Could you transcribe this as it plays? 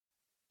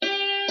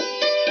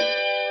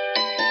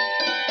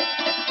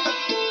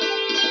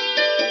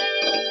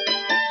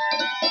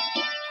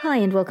Hi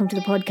and welcome to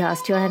the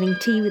podcast. You're having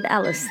tea with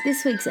Alice.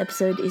 This week's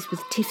episode is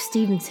with Tiff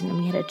Stevenson, and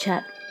we had a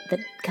chat that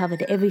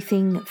covered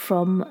everything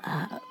from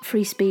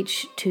free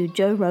speech to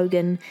Joe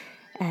Rogan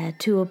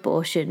to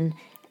abortion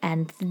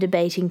and the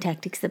debating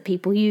tactics that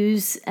people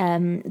use.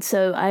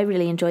 So I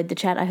really enjoyed the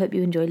chat. I hope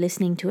you enjoy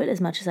listening to it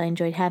as much as I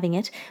enjoyed having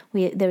it.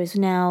 There is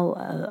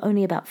now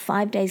only about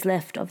 5 days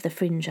left of the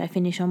Fringe. I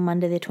finish on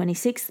Monday the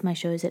 26th. My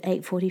show is at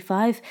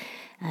 8:45.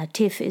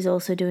 Tiff is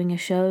also doing a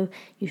show.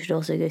 You should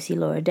also go see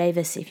Laura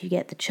Davis if you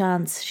get the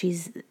chance.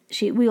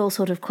 We all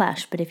sort of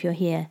clash, but if you're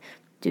here,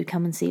 do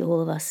come and see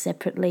all of us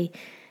separately.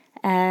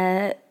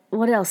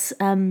 What else?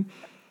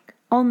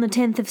 On the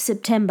 10th of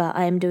September,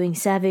 I am doing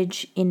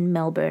Savage in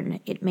Melbourne.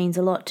 It means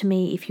a lot to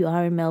me if you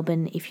are in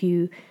Melbourne, if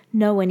you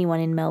know anyone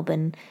in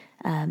Melbourne.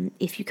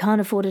 If you can't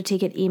afford a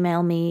ticket,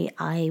 email me.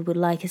 I would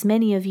like as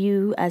many of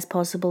you as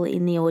possible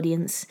in the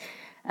audience,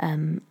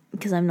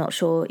 because I'm not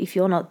sure if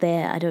you're not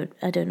there.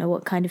 I don't know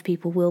what kind of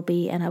people will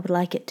be, and I would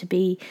like it to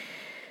be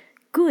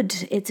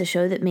good. It's a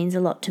show that means a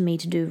lot to me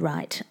to do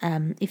right.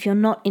 If you're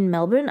not in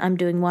Melbourne, I'm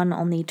doing one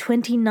on the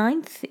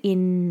 29th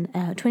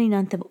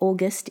of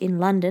August in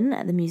London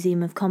at the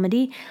Museum of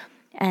Comedy.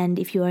 And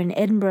if you are in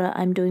Edinburgh,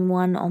 I'm doing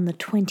one on the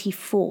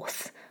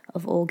 24th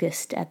of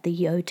August at the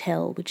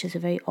Yotel, which is a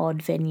very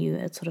odd venue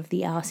at sort of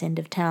the arse end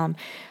of town.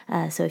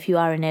 So if you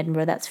are in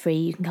Edinburgh, that's free.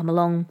 You can come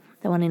along.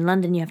 The one in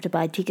London you have to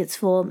buy tickets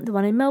for. The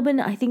one in Melbourne,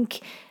 I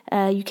think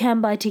you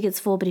can buy tickets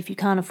for, but if you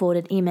can't afford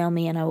it, email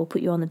me and I will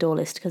put you on the door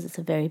list because it's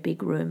a very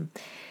big room.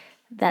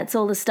 That's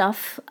all the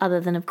stuff, other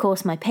than, of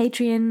course, my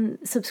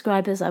Patreon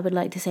subscribers. I would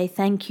like to say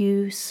thank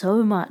you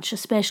so much,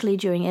 especially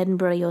during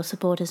Edinburgh. Your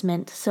support has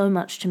meant so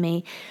much to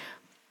me.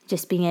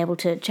 Just being able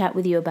to chat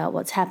with you about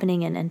what's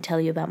happening and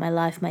tell you about my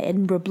life. My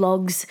Edinburgh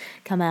blogs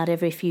come out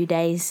every few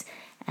days,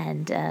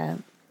 and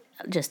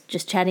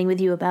just chatting with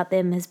you about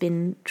them has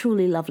been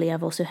truly lovely.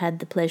 I've also had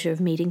the pleasure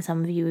of meeting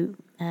some of you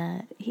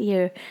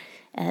here,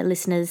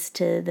 listeners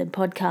to the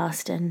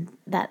podcast, and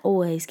that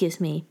always gives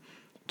me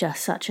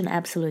just such an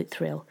absolute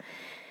thrill.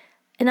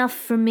 Enough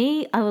from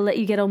me. I will let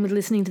you get on with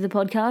listening to the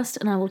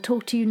podcast, and I will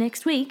talk to you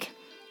next week.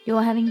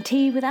 You're having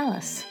tea with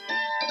Alice.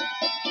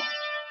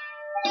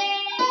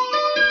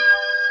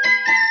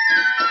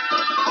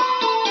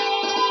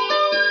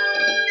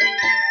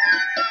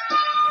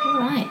 All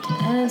right,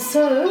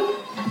 so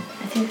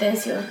I think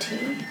there's your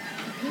tea.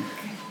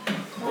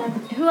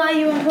 Who are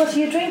you and what are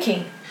you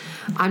drinking?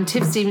 I'm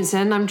Tiff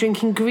Stevenson. I'm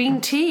drinking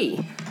green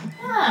tea.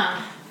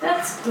 Ah,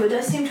 that's good.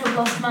 I seem to have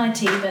lost my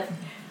tea, but...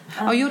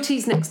 Oh, your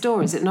tea's next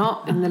door, is it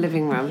not? In the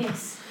living room?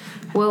 Yes.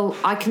 Well,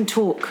 I can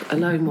talk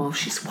alone while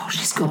she's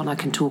gone. I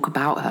can talk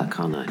about her,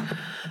 can't I?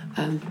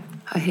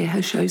 I hear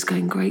her show's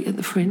going great at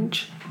the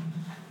Fringe.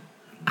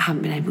 I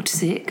haven't been able to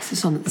see it because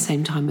it's on at the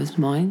same time as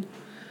mine,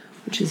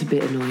 which is a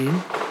bit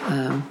annoying.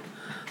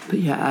 But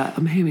yeah,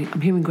 I'm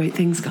hearing great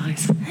things,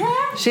 guys.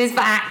 She's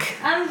back.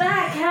 I'm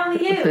back. How are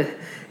you?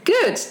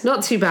 Good,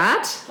 not too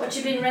bad. What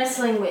you been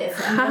wrestling with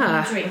and what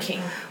are you drinking?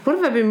 What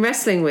have I been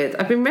wrestling with?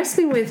 I've been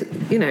wrestling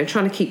with,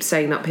 trying to keep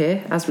sane up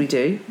here, as we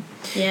do.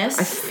 Yes.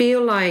 I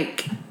feel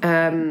like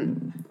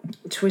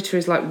Twitter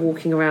is like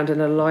walking around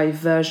in a live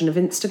version of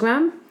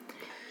Instagram.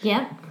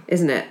 Yeah.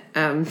 Isn't it?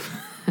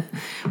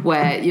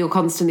 Where you're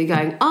constantly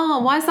going,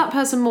 oh, why is that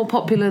person more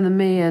popular than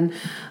me? And,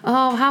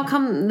 oh, how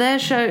come their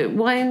show,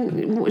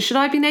 why should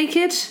I be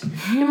naked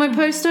in my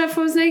poster if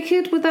I was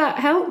naked? Would that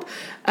help?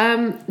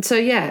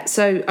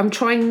 So I'm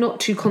trying not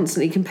to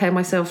constantly compare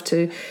myself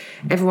to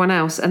everyone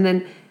else. And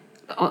then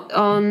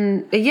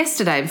on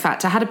yesterday, in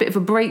fact, I had a bit of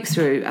a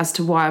breakthrough as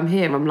to why I'm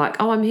here. I'm like,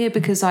 oh, I'm here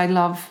because I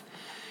love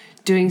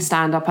doing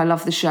stand-up. I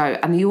love the show.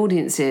 And the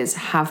audiences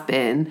have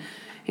been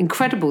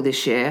incredible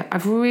this year.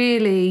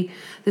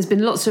 There's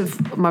been lots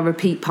of my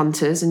repeat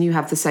punters, and you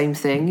have the same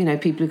thing,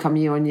 people who come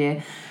year on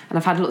year, and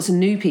I've had lots of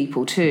new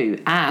people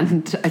too,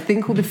 and I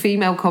think all the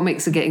female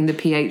comics are getting the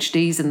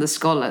PhDs and the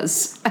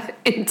scholars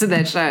into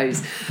their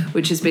shows,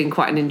 which has been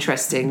quite an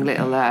interesting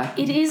little...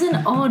 It is an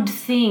odd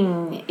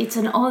thing. It's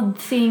an odd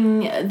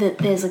thing that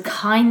there's a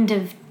kind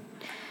of,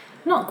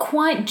 not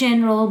quite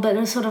general, but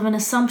a sort of an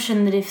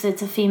assumption that if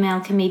it's a female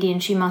comedian,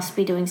 she must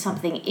be doing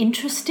something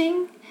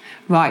interesting.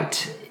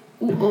 Right.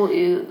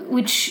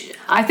 Which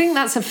I think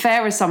that's a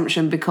fair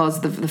assumption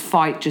because the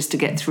fight just to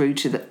get through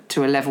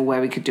to a level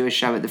where we could do a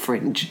show at the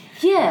Fringe.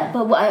 Yeah,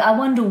 but I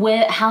wonder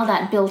how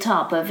that built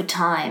up over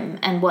time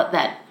and what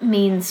that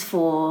means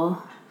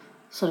for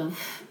sort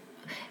of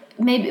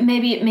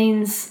maybe it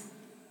means,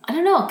 I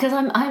don't know, because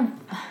I'm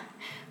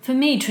for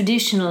me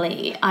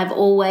traditionally I've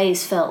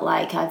always felt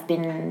like I've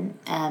been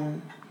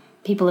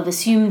people have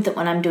assumed that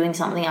when I'm doing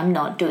something I'm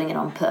not doing it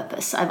on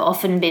purpose. I've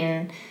often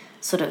been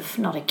sort of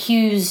not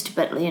accused,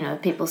 but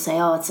people say,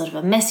 oh, it's sort of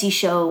a messy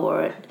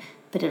show,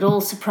 but it all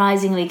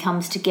surprisingly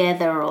comes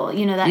together, or that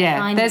kind of thing.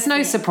 Yeah, there's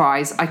no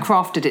surprise. I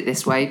crafted it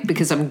this way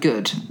because I'm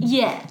good.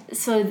 Yeah,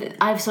 so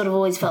I've sort of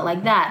always felt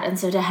like that, and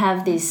so to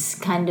have this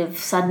kind of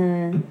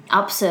sudden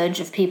upsurge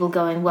of people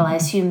going, well, I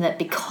assume that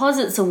because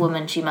it's a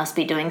woman, she must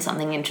be doing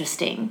something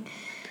interesting.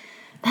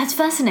 That's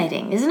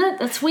fascinating, isn't it?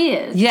 That's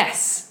weird.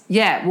 Yes.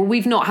 Yeah. Well,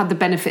 we've not had the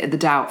benefit of the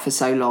doubt for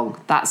so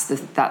long. That's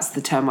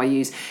the term I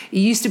use. It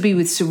used to be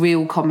with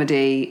surreal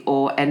comedy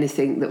or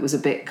anything that was a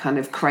bit kind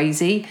of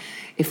crazy.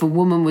 If a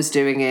woman was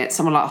doing it,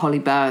 someone like Holly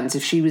Burns,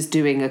 if she was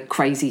doing a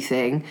crazy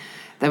thing,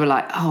 they were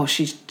like, oh,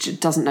 she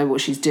doesn't know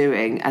what she's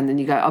doing. And then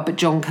you go, oh, but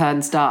John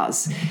Kearns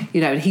does.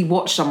 And he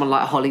watched someone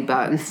like Holly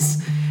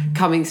Burns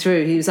coming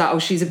through. He was like, oh,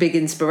 she's a big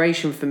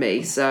inspiration for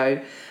me.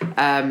 So,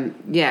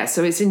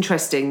 so it's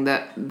interesting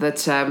that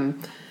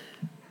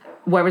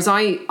whereas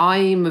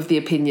I'm of the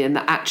opinion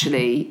that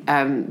actually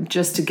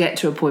just to get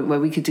to a point where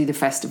we could do the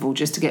festival,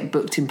 just to get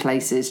booked in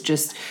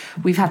places,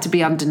 we've had to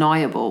be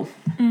undeniable.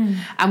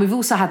 And we've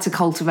also had to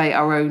cultivate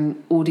our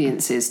own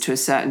audiences to a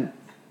certain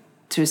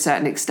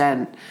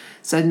extent.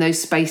 So in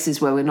those spaces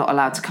where we're not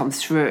allowed to come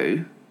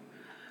through,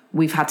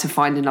 we've had to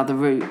find another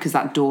route because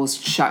that door's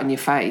shut in your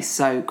face.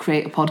 So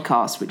create a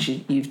podcast, which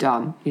you've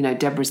done.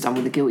 Deborah's done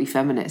with The Guilty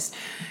Feminist.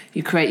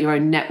 You create your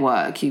own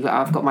network.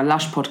 I've got my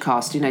Lush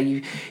podcast.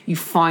 You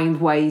find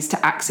ways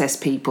to access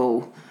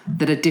people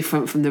that are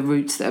different from the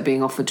routes that are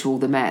being offered to all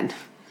the men.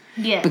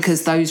 Yes.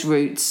 Because those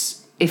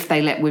routes, if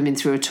they let women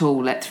through at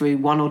all, let through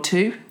one or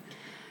two.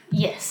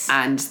 Yes.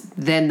 And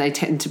then they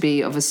tend to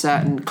be of a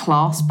certain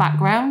class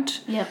background.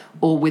 Yep.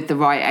 Or with the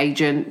right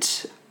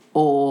agent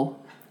or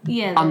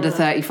under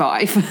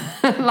 35.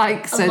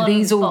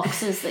 These all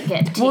boxes that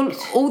get ticked. Well,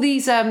 all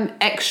these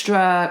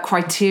extra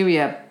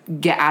criteria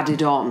get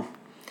added on.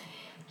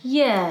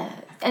 Yeah.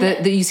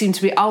 That you seem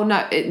to be, oh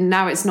no,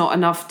 now it's not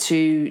enough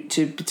to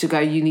go,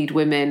 you need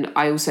women.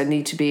 I also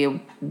need to be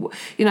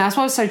that's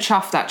why I was so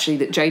chuffed actually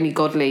that Janie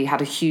Godley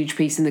had a huge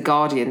piece in The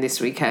Guardian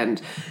this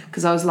weekend,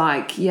 because I was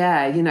like,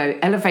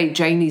 elevate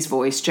Janie's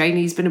voice.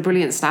 Janie's been a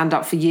brilliant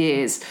stand-up for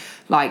years.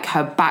 Like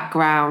her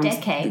background,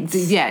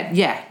 decades.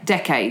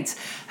 Decades.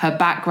 Her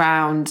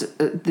background,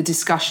 the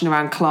discussion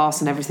around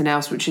class and everything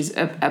else, which is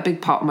a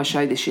big part of my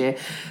show this year.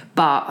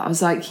 But I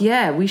was like,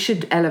 we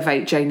should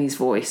elevate Janie's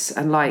voice.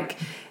 And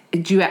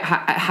do you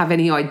have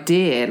any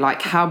idea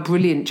how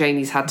brilliant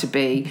Janie's had to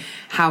be,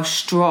 how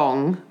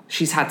strong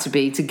she's had to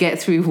be to get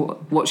through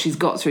what she's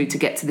got through to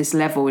get to this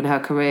level in her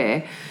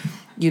career,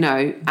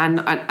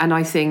 and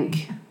I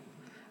think,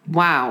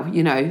 wow,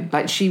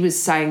 she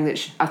was saying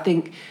that I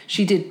think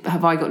she did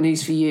Have I Got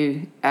News for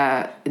You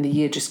in the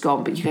year just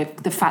gone, but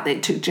the fact that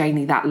it took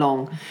Janie that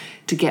long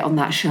to get on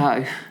that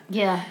show.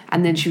 Yeah.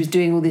 And then she was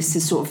doing all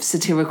this sort of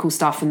satirical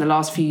stuff. In the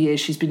last few years,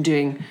 she's been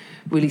doing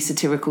really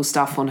satirical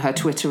stuff on her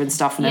Twitter and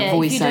stuff and her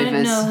voiceovers. If you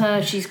don't know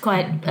her, she's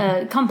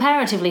quite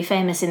comparatively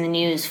famous in the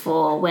news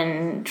for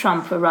when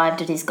Trump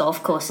arrived at his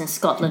golf course in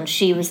Scotland.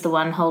 She was the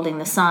one holding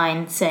the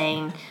sign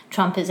saying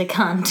Trump is a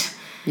cunt.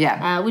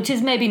 Yeah. Which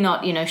is maybe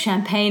not,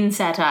 champagne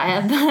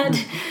satire,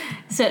 but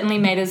certainly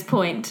made his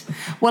point.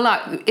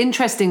 Well,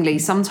 interestingly,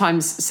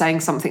 sometimes saying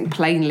something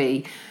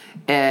plainly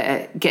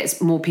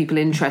gets more people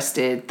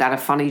interested than a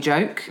funny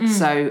joke.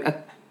 So,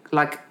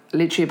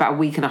 literally about a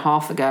week and a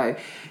half ago,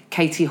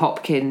 Katie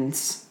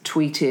Hopkins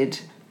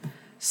tweeted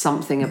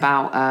something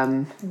about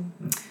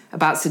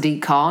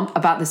Sadiq Khan,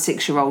 about the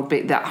 6-year-old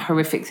bit, that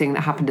horrific thing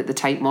that happened at the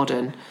Tate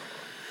Modern.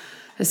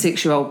 A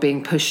 6-year-old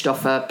being pushed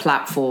off a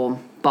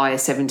platform by a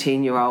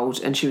 17-year-old,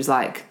 and she was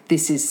like,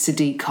 this is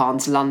Sadiq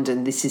Khan's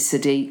London, this is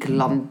Sadiq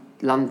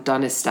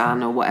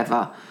Londonistan or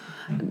whatever.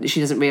 She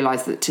doesn't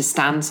realise that to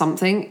stand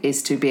something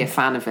is to be a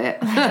fan of it.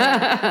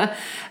 But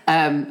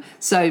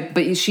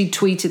she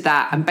tweeted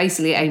that and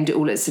basically aimed it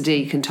all at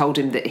Sadiq and told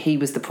him that he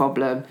was the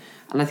problem.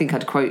 And I think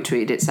I'd quote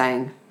tweeted it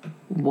saying,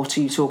 what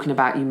are you talking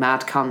about, you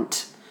mad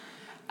cunt?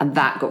 And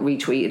that got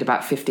retweeted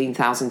about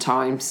 15,000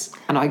 times.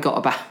 And I got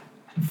about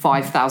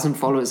 5,000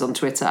 followers on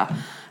Twitter. And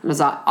I was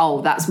like,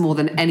 oh, that's more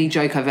than any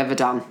joke I've ever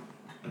done.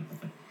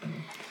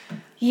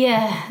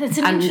 Yeah, it's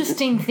an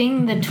interesting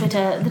thing, the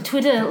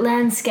Twitter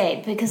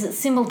landscape, because it's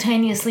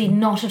simultaneously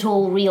not at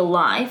all real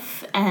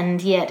life,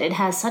 and yet it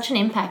has such an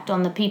impact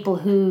on the people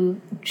who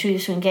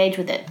choose to engage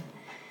with it.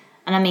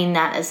 And I mean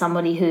that as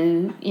somebody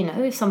who,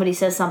 if somebody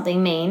says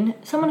something mean,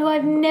 someone who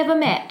I've never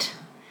met,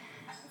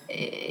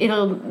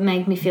 it'll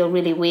make me feel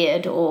really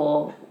weird,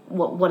 or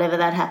whatever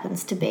that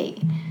happens to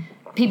be.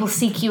 People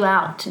seek you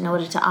out in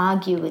order to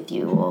argue with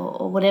you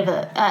or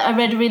whatever. I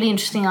read a really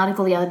interesting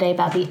article the other day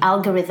about the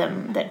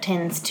algorithm that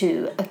tends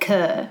to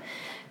occur,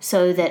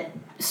 so that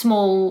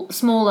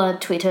smaller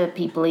Twitter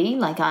people-y,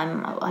 like I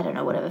don't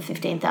know, whatever,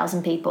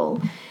 15,000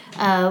 people,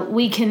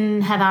 we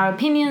can have our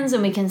opinions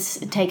and we can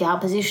take our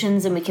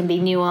positions and we can be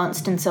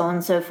nuanced and so on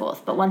and so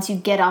forth. But once you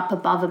get up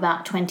above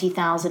about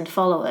 20,000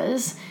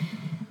 followers,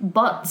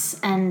 bots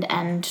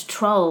and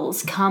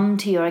trolls come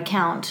to your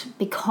account,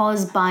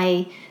 because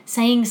by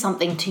saying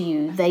something to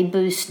you, they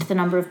boost the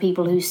number of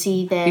people who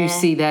see their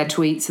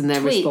tweets and their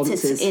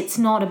responses. It's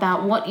not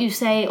about what you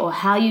say or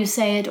how you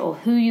say it or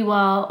who you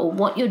are or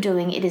what you're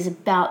doing. It is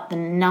about the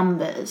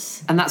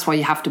numbers. And that's why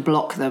you have to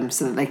block them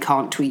so that they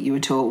can't tweet you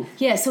at all.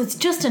 Yeah, so it's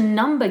just a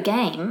number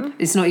game.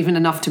 It's not even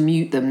enough to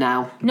mute them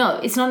now. No,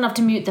 it's not enough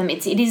to mute them.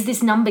 It is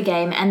this number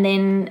game, and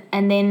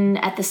then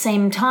at the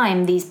same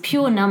time, these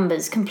pure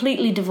numbers,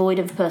 completely devoid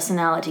of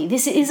personality.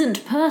 This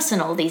isn't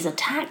personal. These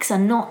attacks are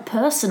not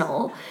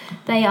personal.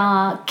 They are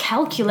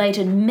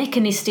calculated,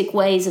 mechanistic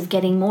ways of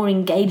getting more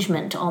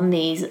engagement on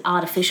these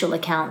artificial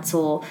accounts,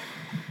 or,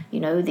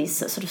 you know, these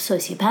sort of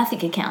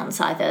sociopathic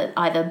accounts,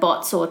 either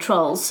bots or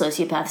trolls,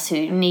 sociopaths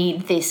who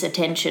need this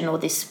attention or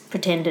this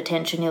pretend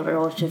attention in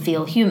order to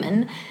feel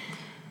human.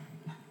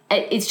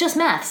 It's just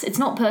maths. It's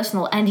not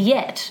personal. And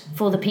yet,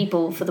 for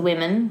the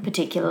women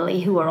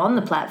particularly, who are on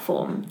the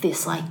platform,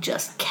 this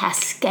just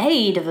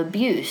cascade of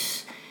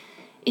abuse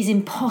is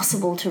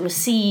impossible to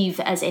receive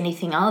as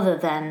anything other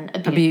than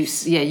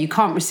abuse. Yeah, you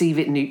can't receive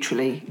it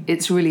neutrally.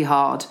 It's really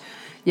hard.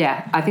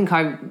 Yeah, I think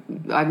I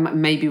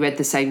maybe read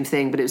the same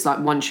thing, but it was like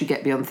once you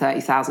get beyond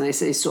 30,000,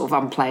 it's sort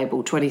of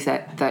unplayable.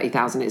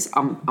 30,000 is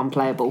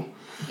unplayable.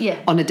 Yeah.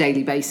 On a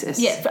daily basis.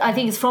 Yeah, I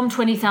think it's from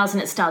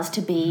 20,000 it starts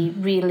to be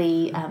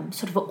really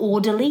sort of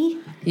orderly.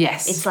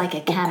 Yes. It's like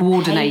a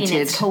campaign.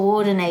 It's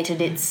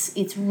coordinated.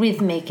 It's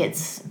rhythmic.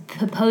 It's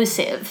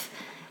purposive.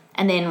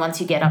 And then once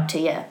you get up to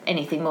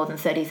anything more than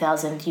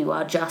 30,000, you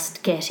are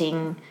just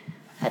getting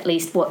at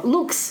least what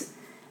looks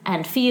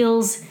and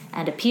feels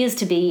and appears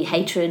to be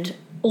hatred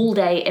all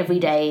day, every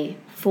day,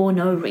 for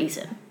no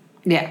reason.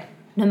 Yeah.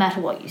 No matter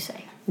what you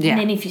say. Yeah.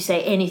 And then if you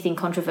say anything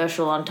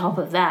controversial on top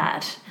of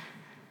that,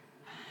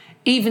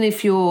 even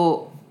if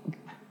you're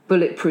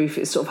bulletproof,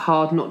 it's sort of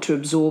hard not to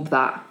absorb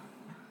that.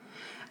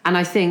 And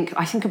I think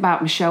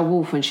about Michelle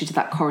Wolf when she did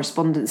that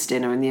correspondence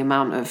dinner and the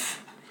amount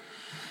of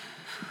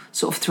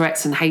sort of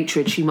threats and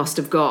hatred she must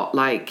have got.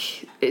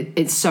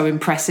 It's so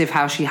impressive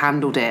how she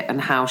handled it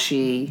and how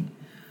she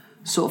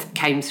sort of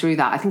came through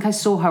that. I think I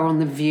saw her on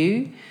The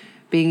View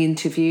being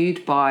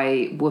interviewed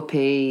by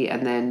Whoopi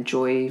and then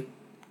Joy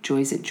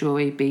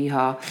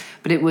Behar,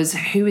 but it was,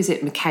 who is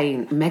it,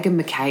 Meghan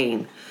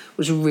McCain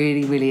was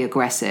really, really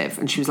aggressive,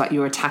 and she was like,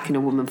 you're attacking a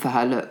woman for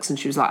her looks, and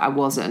she was like, I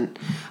wasn't.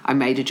 I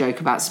made a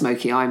joke about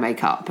smoky eye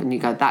makeup, and you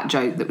go, that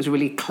joke, that was a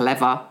really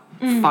clever,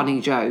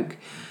 funny joke.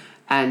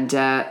 And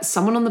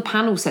someone on the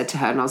panel said to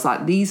her, and I was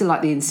like, these are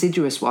like the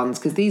insidious ones,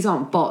 because these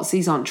aren't bots,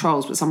 these aren't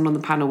trolls, but someone on the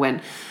panel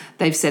went,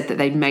 they've said that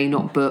they may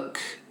not book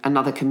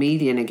another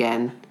comedian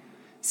again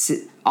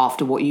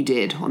after what you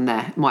did on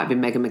there. It might have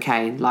been Meghan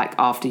McCain,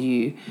 after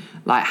you,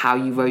 how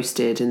you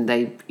roasted, and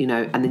they,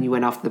 and then you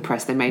went after the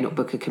press, they may not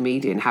book a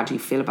comedian. How do you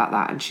feel about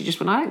that? And she just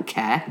went, I don't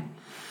care.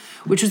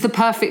 Which was the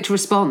perfect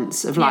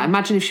response of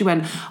imagine if she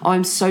went, oh,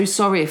 I'm so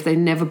sorry if they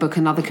never book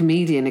another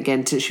comedian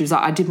again. She was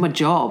like, I did my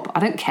job. I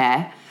don't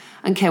care.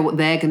 I don't care what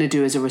they're going to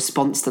do as a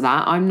response to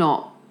that. I'm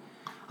not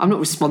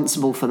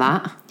responsible for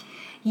that.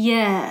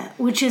 Yeah,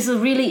 which is a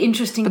really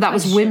interesting But that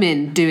question. was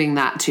women doing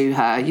that to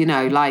her,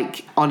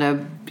 on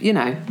a,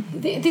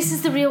 This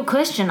is the real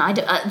question.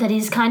 That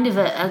is kind of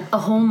a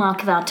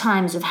hallmark of our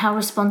times, of how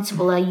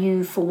responsible are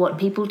you for what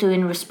people do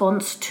in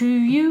response to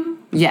you?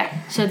 Yeah.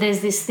 So there's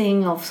this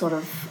thing of sort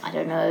of, I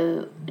don't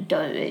know,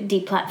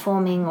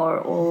 deplatforming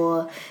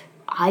or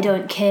I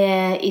don't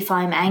care if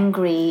I'm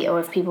angry or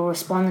if people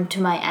respond to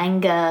my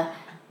anger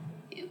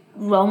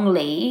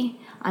wrongly,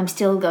 I'm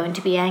still going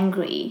to be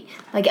angry.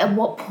 At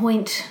what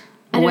point?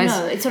 I don't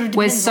know. It sort of depends.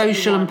 Where's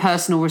social and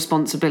personal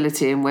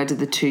responsibility, and where do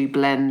the two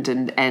blend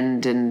and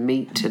end and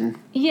meet? And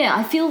yeah,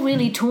 I feel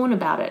really torn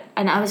about it.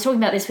 And I was talking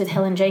about this with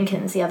Helen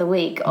Jenkins the other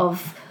week.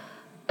 Of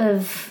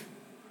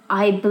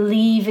I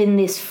believe in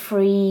this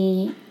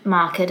free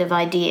market of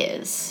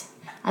ideas.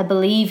 I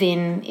believe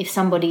in, if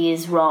somebody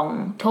is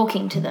wrong,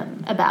 talking to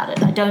them about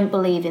it. I don't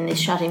believe in this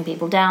shutting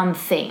people down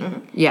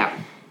thing. Yeah.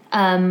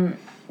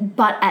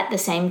 But at the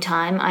same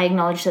time, I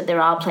acknowledge that there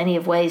are plenty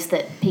of ways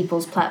that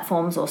people's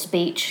platforms or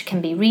speech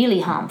can be really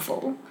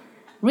harmful,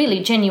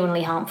 really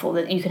genuinely harmful,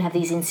 that you can have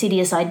these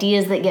insidious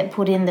ideas that get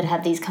put in that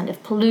have these kind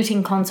of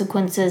polluting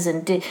consequences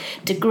and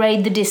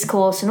degrade the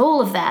discourse and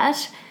all of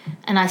that.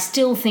 And I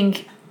still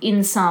think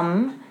in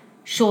some,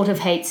 short of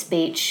hate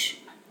speech,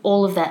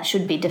 all of that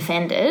should be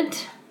defended.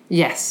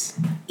 Yes.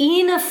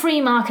 In a free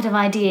market of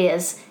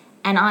ideas,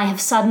 and I have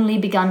suddenly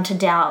begun to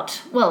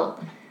doubt, well,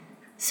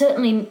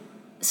 certainly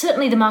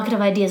the market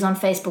of ideas on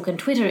Facebook and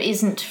Twitter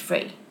isn't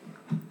free.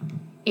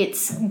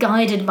 It's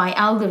guided by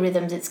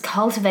algorithms. It's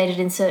cultivated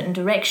in certain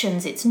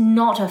directions. It's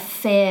not a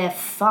fair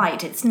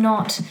fight. It's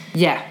not...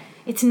 Yeah.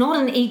 It's not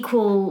an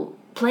equal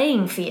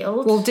playing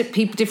field. Well,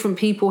 different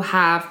people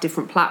have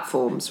different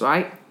platforms,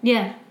 right?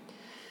 Yeah.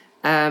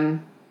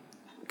 And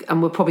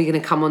we're probably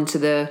going to come on to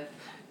the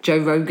Joe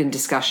Rogan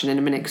discussion in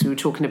a minute, because we were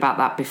talking about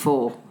that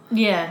before.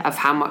 Yeah. Of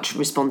how much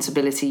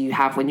responsibility you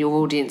have when your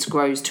audience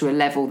grows to a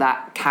level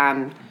that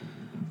can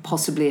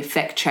possibly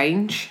affect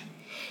change.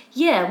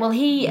 Yeah, well,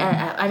 he,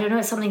 I don't know,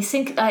 it's something,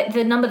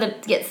 the number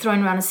that gets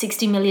thrown around is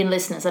 60 million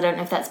listeners. I don't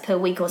know if that's per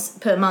week or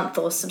per month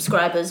or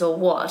subscribers or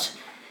what.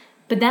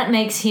 But that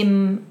makes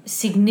him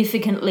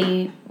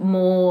significantly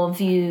more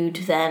viewed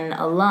than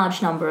a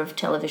large number of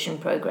television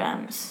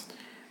programs.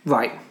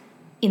 Right.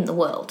 In the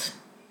world.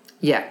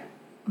 Yeah.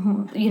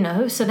 You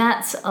know, so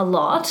that's a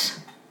lot.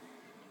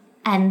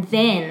 And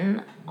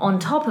then, on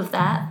top of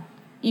that,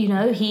 you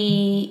know,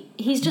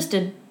 he's just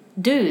a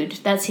dude.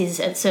 That's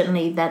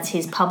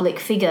his public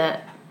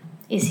figure.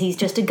 He's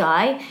just a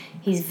guy.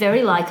 He's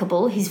very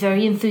likable. He's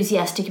very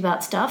enthusiastic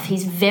about stuff.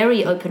 He's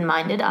very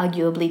open-minded,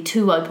 arguably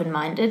too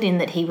open-minded, in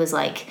that he was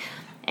like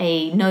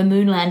a no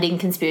moon landing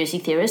conspiracy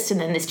theorist,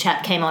 and then this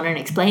chap came on and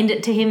explained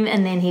it to him,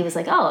 and then he was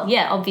like, oh,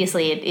 yeah,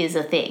 obviously it is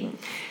a thing.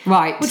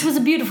 Right. Which was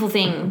a beautiful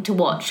thing to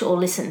watch or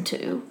listen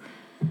to.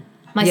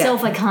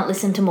 Myself, I can't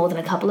listen to more than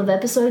a couple of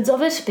episodes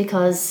of it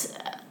because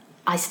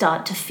I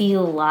start to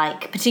feel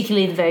like,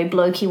 particularly the very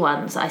blokey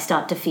ones, I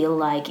start to feel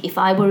like if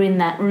I were in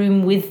that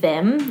room with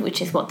them,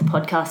 which is what the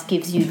podcast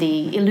gives you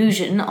the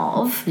illusion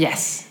of.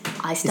 Yes.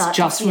 It's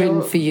just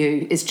written for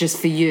you. It's just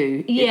for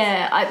you.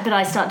 Yeah, but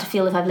I start to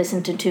feel if I've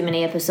listened to too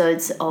many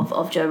episodes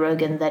of Joe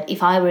Rogan that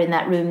if I were in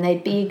that room,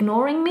 they'd be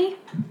ignoring me.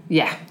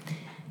 Yeah.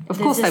 Of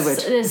course they would.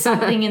 There's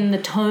something in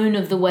the tone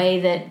of the way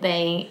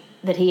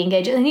that he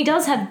engages. And he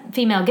does have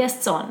female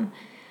guests on,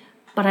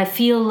 but I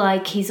feel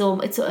like he's a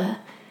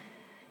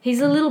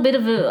little bit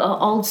of an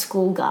old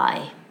school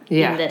guy.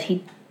 Yeah. In that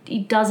he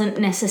doesn't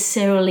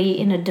necessarily,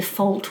 in a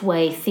default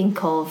way,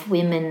 think of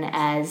women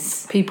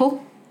as...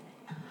 People?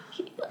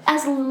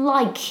 As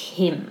like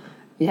him.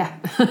 Yeah.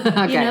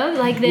 Okay. You know,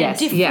 like they're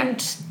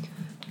different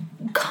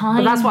kind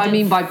of... But that's what I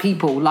mean by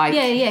people. Like,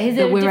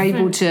 that we're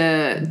able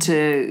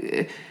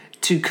to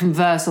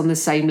converse on the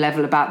same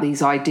level about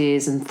these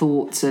ideas and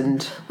thoughts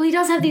and... Well, he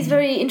does have these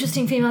very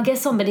interesting female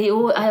guests on, but I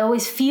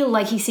always feel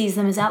like he sees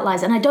them as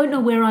outliers, and I don't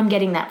know where I'm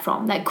getting that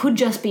from. That could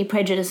just be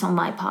prejudice on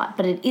my part,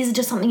 but it is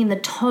just something in the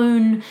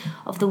tone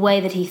of the way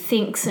that he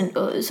thinks and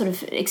sort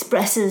of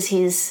expresses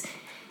his...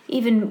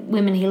 Even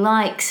women he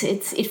likes,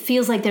 it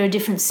feels like they're a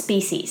different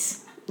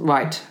species.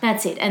 Right.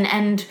 That's it.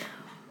 And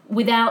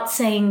without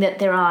saying that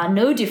there are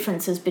no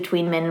differences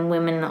between men and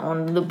women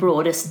on the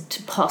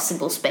broadest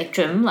possible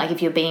spectrum, like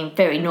if you're being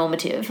very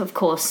normative, of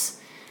course,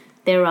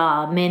 there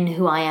are men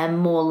who I am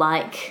more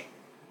like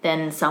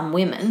than some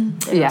women.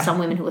 There are some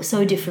women who are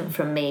so different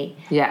from me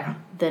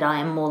that I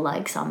am more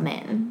like some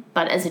men.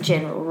 But as a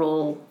general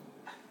rule,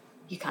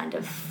 you kind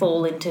of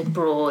fall into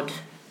broad...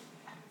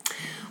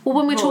 Well,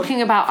 when we're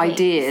talking about things.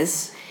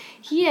 Ideas...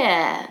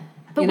 Yeah.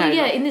 But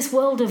in this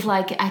world of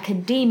like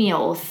academia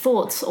or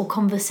thoughts or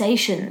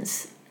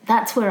conversations,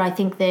 that's where I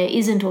think there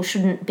isn't or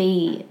shouldn't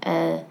be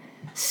a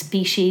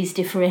species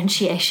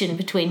differentiation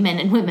between men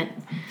and women.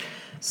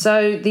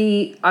 So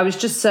I was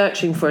just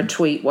searching for a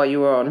tweet while you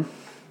were on.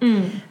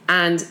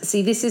 And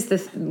see, this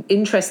is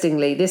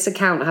interestingly, this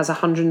account has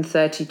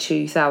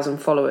 132,000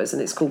 followers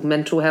and it's called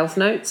Mental Health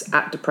Notes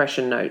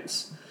 @Depression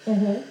Notes.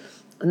 Mm-hmm.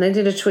 And they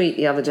did a tweet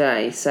the other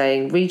day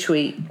saying,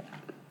 retweet...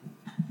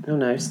 Oh,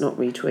 no, it's not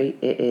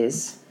retweet. It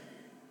is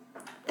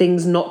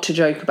things not to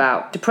joke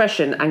about.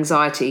 Depression,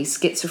 anxiety,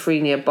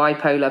 schizophrenia,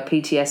 bipolar,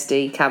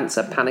 PTSD,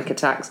 cancer, panic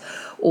attacks,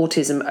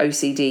 autism,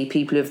 OCD,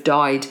 people who have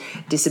died,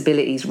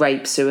 disabilities,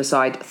 rape,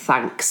 suicide,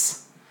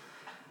 thanks.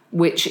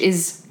 Which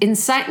is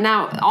insane.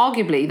 Now,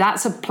 arguably,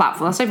 that's a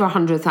platform. That's over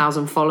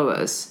 100,000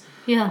 followers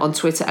on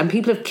Twitter. And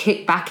people have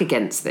kicked back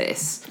against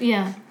this.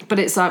 Yeah. But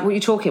it's like, what are you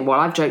talking? Well,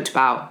 I've joked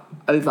about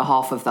over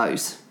half of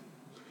those.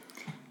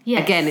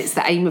 Yes. Again, it's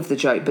the aim of the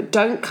joke, but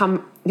don't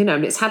come, and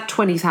it's had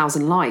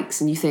 20,000 likes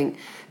and you think,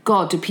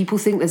 God, do people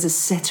think there's a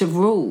set of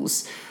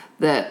rules,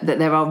 that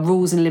there are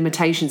rules and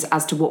limitations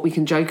as to what we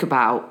can joke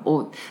about?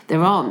 Or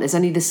there aren't. There's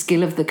only the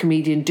skill of the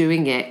comedian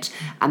doing it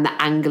and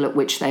the angle at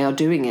which they are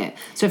doing it.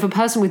 So if a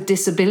person with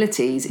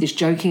disabilities is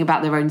joking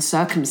about their own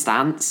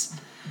circumstance,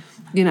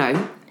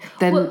 then...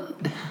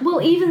 Well,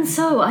 even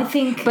so, I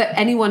think... But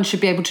anyone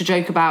should be able to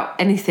joke about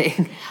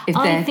anything.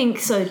 I think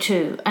so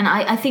too. And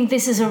I think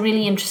this is a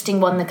really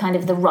interesting one, the kind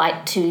of the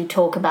right to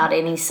talk about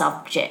any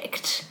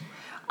subject.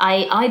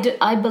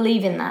 I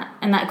believe in that.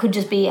 And that could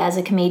just be as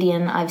a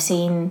comedian. I've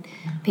seen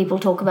people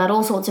talk about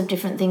all sorts of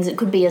different things. It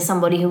could be as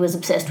somebody who was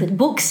obsessed with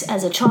books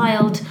as a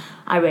child.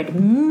 I read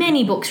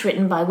many books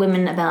written by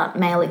women about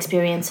male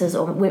experiences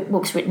or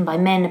books written by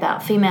men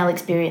about female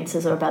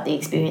experiences or about the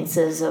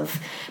experiences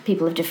of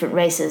people of different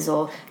races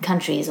or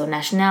countries or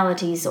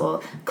nationalities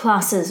or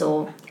classes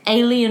or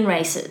alien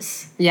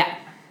races. Yeah.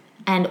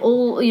 And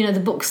all,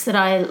 the books that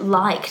I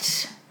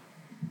liked...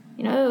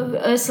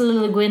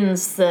 Ursula Le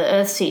Guin's The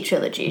Earthsea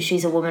trilogy.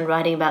 She's a woman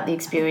writing about the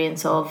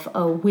experience of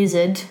a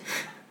wizard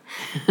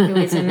who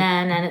is a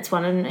man, and it's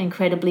an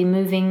incredibly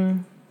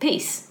moving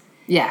piece.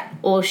 Yeah.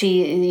 Or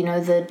she,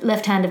 The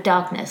Left Hand of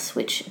Darkness,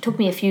 which took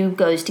me a few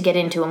goes to get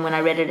into, and when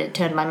I read it, it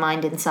turned my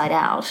mind inside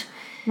out.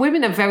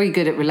 Women are very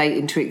good at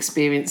relating to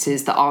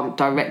experiences that aren't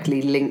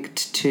directly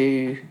linked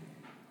to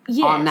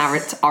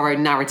our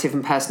own narrative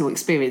and personal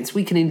experience.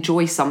 We can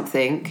enjoy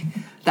something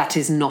that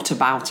is not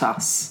about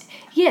us.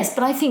 Yes,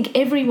 but I think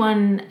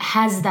everyone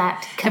has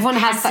that capacity, Everyone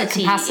has that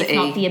capacity. if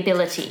not the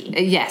ability.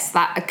 Yes,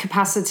 that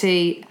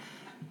capacity.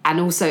 And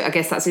also, I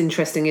guess that's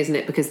interesting, isn't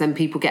it? Because then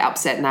people get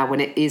upset now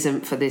when it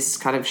isn't for this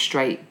kind of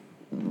straight,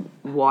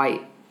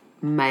 white,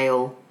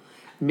 male,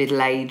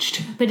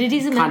 middle-aged. But it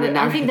is a matter.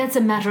 I think that's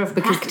a matter of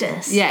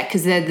practice. Yeah,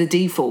 because they're the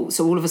default.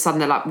 So all of a sudden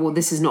they're like, well,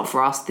 this is not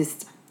for us.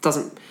 This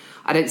doesn't.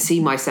 I don't see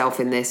myself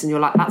in this. And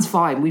you're like, that's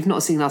fine. We've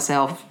not seen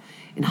ourselves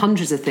in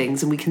hundreds of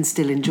things, and we can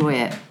still enjoy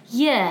it.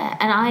 Yeah,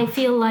 and I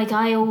feel like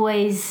I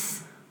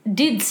always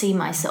did see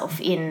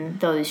myself in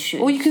those shoes.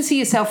 Or you can see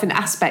yourself in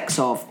aspects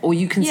of, or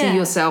you can see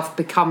yourself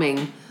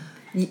becoming,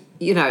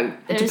 you know,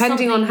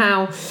 depending on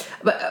how.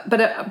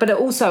 But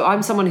also,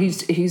 I'm someone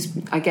who's.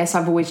 I guess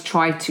I've always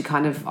tried to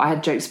kind of. I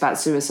had jokes about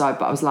suicide,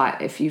 but I was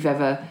like, if you've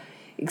ever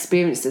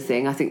experienced a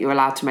thing, I think you're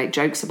allowed to make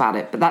jokes about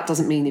it. But that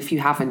doesn't mean if you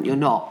haven't, you're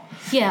not.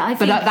 Yeah, I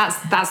think. But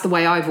that's the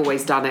way I've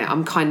always done it.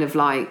 I'm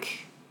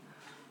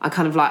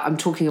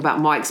talking about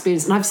my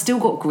experience, and I've still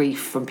got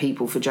grief from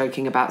people for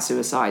joking about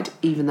suicide,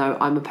 even though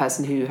I'm a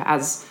person who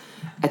has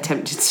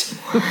attempted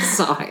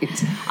suicide.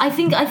 I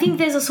think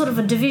there's a sort of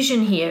a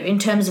division here in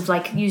terms of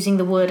like using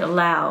the word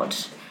allowed.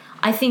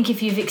 I think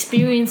if you've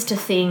experienced a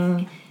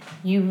thing,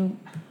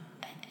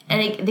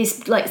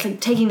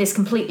 taking this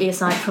completely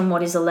aside from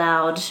what is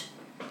allowed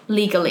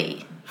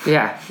legally.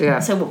 Yeah.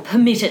 So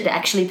permitted.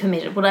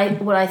 What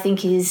I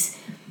think is,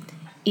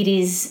 it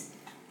is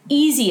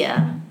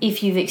easier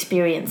if you've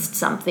experienced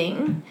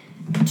something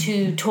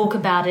to talk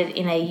about it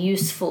in a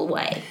useful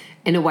way.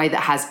 In a way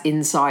that has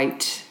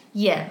insight.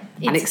 Yeah.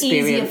 It's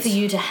easier for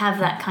you to have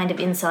that kind of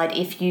insight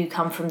if you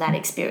come from that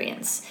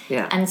experience.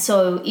 Yeah. And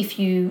so if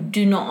you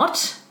do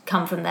not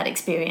come from that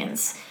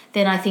experience,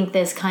 then I think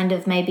there's kind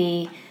of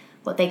maybe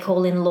what they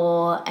call in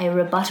law a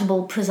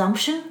rebuttable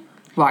presumption.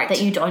 Right.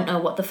 That you don't know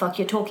what the fuck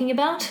you're talking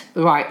about.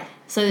 Right.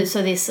 So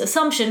this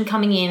assumption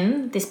coming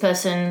in, this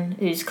person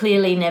who's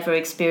clearly never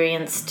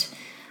experienced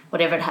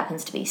whatever it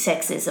happens to be,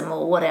 sexism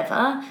or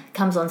whatever,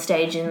 comes on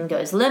stage and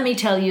goes, let me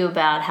tell you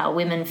about how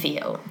women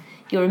feel.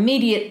 Your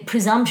immediate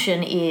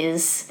presumption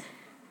is,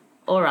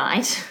 all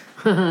right.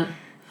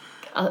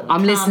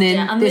 I'm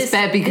listening. This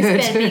better be good.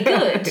 This better be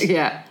good.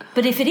 Yeah.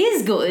 But if it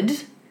is good,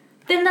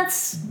 then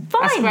that's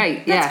fine. That's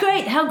great, yeah. That's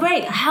great. How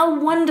great. How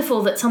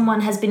wonderful that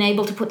someone has been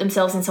able to put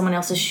themselves in someone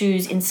else's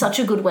shoes in such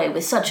a good way,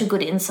 with such a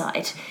good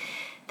insight,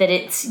 that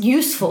it's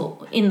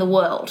useful in the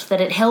world, that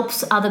it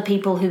helps other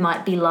people who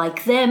might be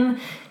like them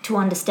to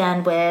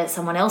understand where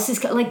someone else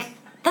is.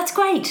 That's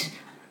great.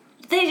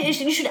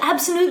 You should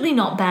absolutely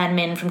not ban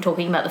men from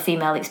talking about the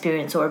female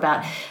experience or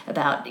about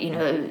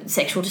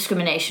sexual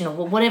discrimination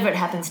or whatever it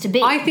happens to be.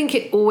 I think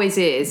it always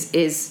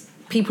is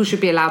people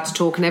should be allowed to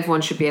talk, and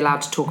everyone should be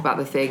allowed to talk about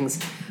the things,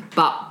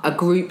 but a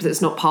group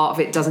that's not part of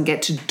it doesn't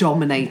get to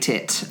dominate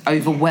it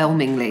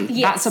overwhelmingly.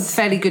 Yes. That's a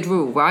fairly good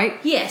rule, right?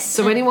 Yes.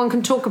 So anyone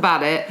can talk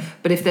about it,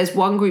 but if there's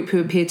one group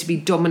who appear to be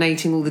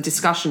dominating all the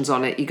discussions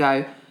on it, you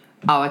go,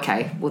 oh,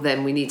 okay, well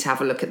then we need to have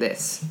a look at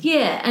this.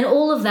 Yeah, and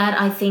all of that,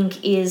 I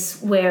think, is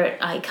where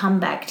I come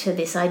back to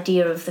this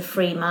idea of the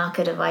free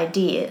market of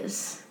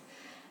ideas.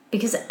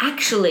 Because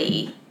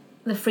actually,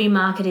 the free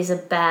market is a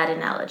bad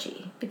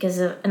analogy, because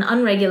an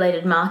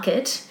unregulated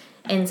market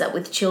ends up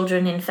with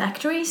children in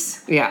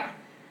factories. Yeah.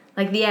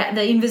 Like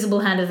the invisible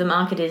hand of the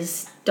market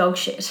is dog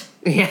shit.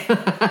 Yeah.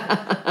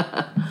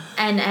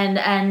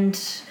 and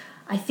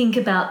I think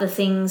about the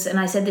things, and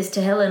I said this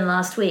to Helen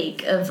last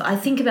week, I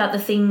think about the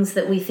things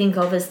that we think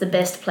of as the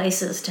best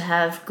places to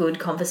have good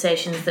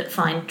conversations that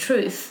find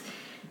truth.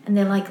 And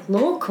they're like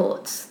law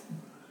courts,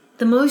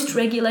 the most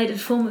regulated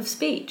form of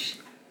speech.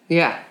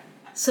 Yeah.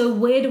 So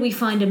where do we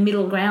find a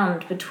middle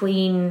ground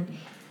between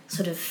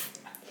sort of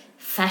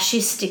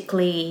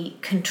fascistically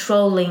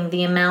controlling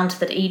the amount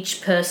that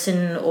each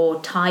person or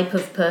type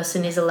of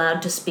person is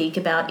allowed to speak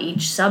about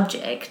each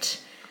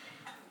subject,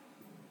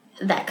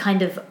 that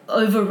kind of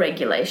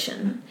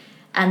over-regulation,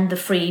 and the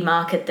free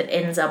market that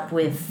ends up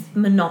with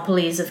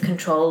monopolies of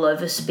control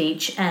over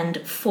speech and,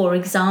 for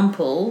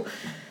example,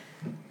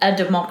 a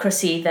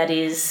democracy that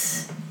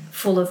is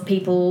full of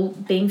people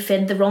being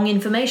fed the wrong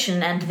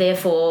information and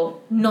therefore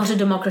not a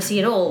democracy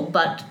at all,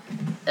 but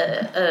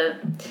a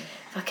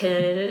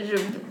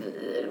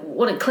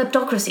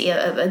kleptocracy,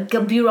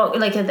 a bureau,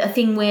 like a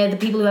thing where the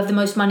people who have the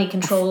most money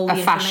control the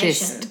information. A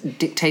fascist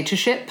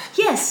dictatorship?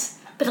 Yes,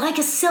 but like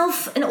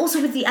and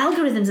also with the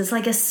algorithms, it's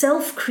like a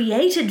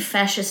self-created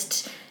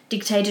fascist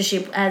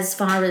dictatorship as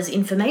far as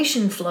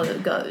information flow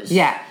goes.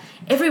 Yeah.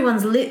 Everyone,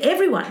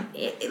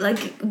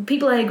 like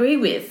people I agree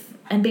with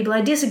and people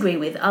I disagree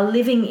with, are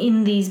living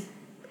in these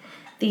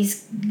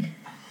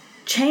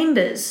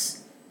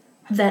chambers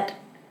that,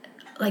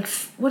 like,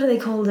 what do they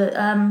call it?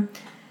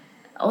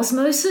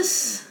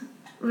 Osmosis?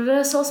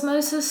 Reverse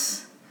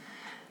osmosis?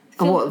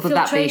 What would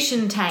that be?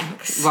 Filtration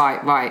tanks.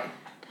 Right.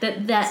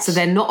 That. So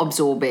they're not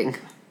absorbing.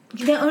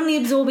 They're only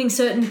absorbing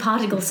certain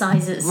particle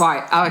sizes.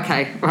 Right. Oh,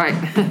 okay. Right.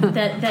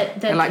 that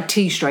they're like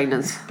tea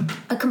strainers.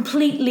 A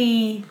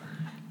completely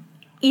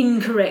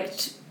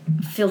incorrect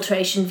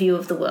filtration view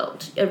of the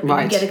world.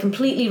 Right. You get a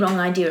completely wrong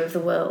idea of the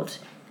world.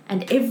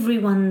 and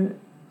everyone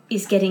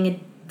is getting a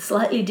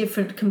slightly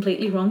different,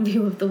 completely wrong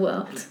view of the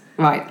world.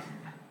 Right.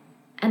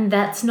 And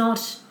that's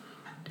not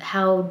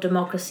how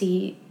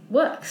democracy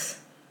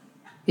works.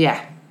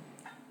 Yeah.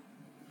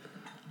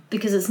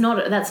 Because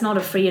that's not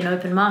a free and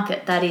open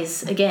market. That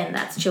is, again,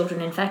 that's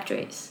children in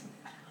factories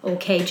or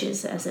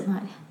cages, as it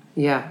might.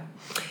 Yeah.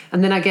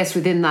 And then I guess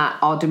within that,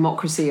 our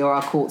democracy or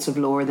our courts of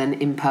law are then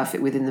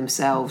imperfect within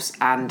themselves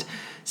and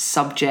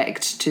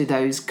subject to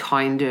those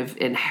kind of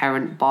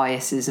inherent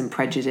biases and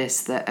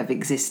prejudice that have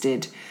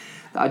existed,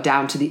 that are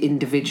down to the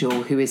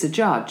individual who is a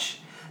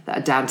judge, that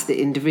are down to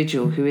the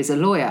individual who is a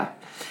lawyer.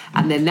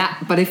 And then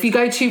but if you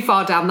go too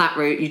far down that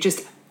route, you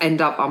just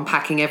end up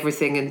unpacking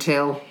everything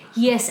until...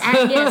 Yes,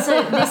 and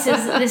so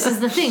this is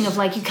the thing of,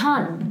 like, you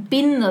can't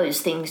bin those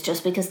things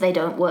just because they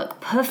don't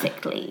work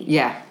perfectly.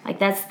 Yeah. Like,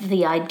 that's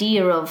the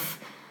idea of,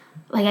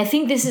 like, I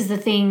think this is the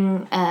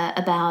thing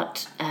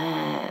about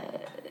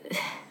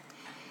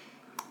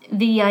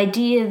the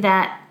idea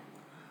that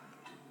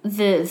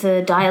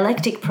the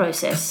dialectic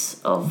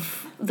process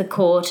of the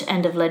court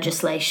and of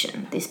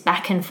legislation, this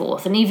back and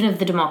forth, and even of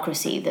the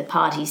democracy, the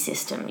party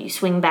system, you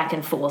swing back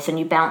and forth and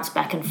you bounce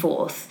back and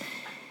forth,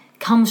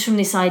 comes from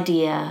this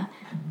idea,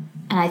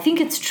 and I think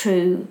it's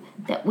true,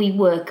 that we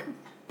work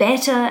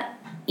better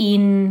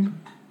in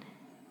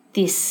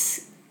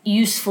this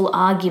useful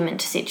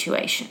argument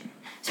situation.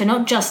 So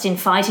not just in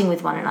fighting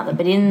with one another,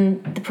 but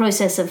in the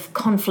process of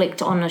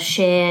conflict on a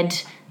shared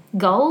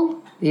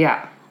goal.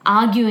 Yeah.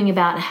 Arguing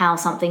about how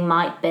something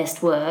might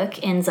best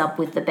work ends up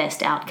with the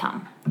best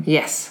outcome.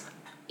 Yes.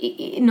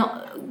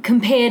 Not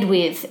compared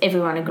with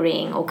everyone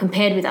agreeing or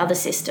compared with other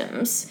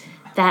systems,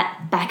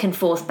 that back and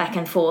forth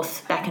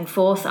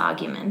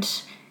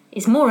argument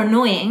is more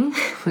annoying.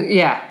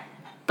 Yeah.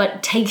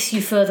 But takes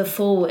you further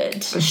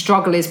forward. The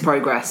struggle is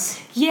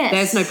progress. Yes.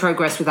 There's no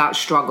progress without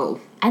struggle.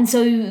 And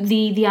so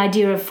the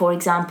idea of, for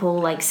example,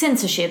 like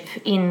censorship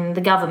in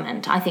the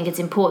government, I think it's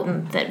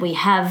important that we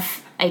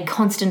have a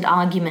constant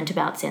argument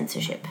about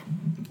censorship.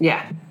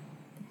 Yeah.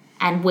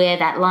 And where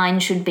that line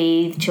should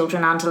be,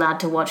 children aren't allowed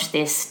to watch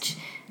this.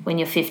 When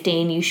you're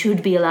 15, you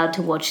should be allowed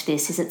to watch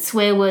this. Is it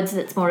swear words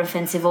that's more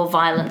offensive, or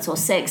violence, or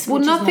sex? Well,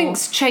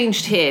 nothing's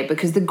changed here,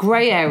 because the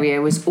grey area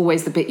was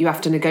always the bit you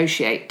have to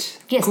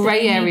negotiate. Yes,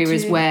 grey area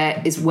is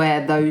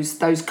where those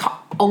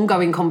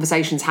ongoing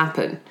conversations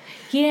happen.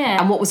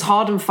 Yeah. And what was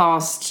hard and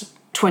fast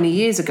 20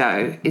 years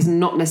ago is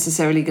not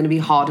necessarily going to be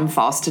hard and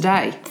fast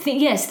today.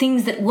 Yes,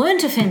 things that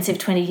weren't offensive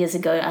 20 years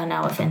ago are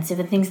now offensive,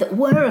 and things that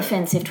were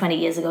offensive 20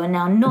 years ago are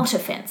now not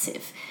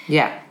offensive.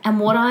 Yeah. And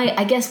what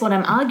I guess what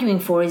I'm arguing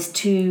for is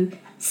to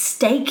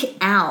stake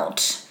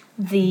out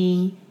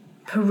the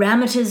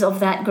parameters of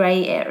that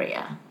grey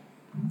area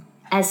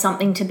as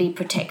something to be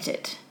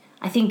protected.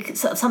 I think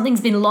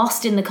something's been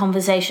lost in the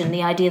conversation,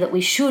 the idea that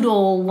we should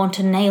all want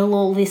to nail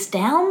all this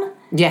down.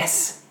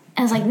 Yes.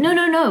 And it's like,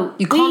 no.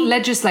 You can't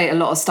legislate a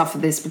lot of stuff for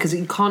this, because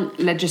you can't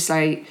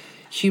legislate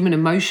human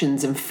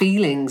emotions and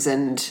feelings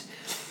and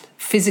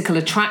physical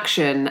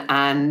attraction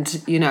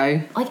and, you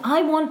know... Like,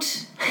 I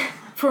want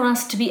for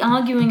us to be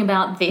arguing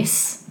about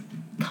this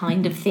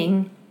kind of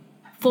thing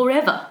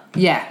forever.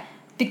 Yeah.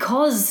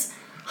 Because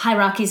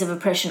hierarchies of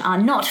oppression are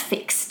not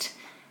fixed,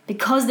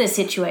 because they're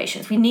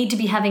situations, we need to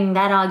be having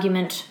that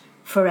argument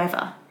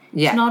forever.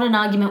 Yeah. It's not an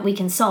argument we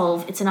can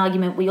solve. It's an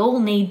argument we all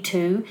need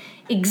to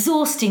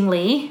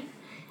exhaustingly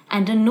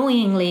and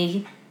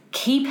annoyingly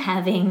keep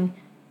having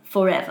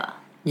forever.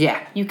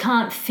 Yeah. You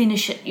can't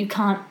finish it. You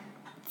can't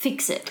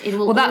fix it. It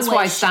will. Well, that's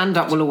why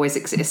stand-up will always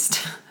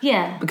exist.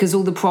 Yeah. Because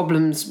all the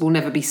problems will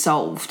never be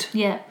solved.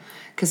 Yeah.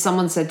 Because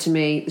someone said to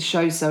me, the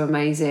show's so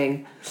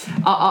amazing.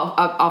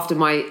 After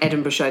my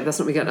Edinburgh show, that's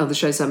not me going, oh, the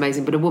show's so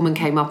amazing. But a woman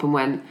came up and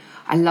went,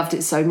 I loved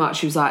it so much.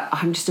 She was like,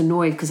 I'm just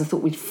annoyed because I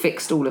thought we'd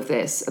fixed all of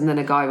this. And then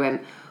a guy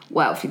went,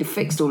 well, if you'd have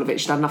fixed all of it,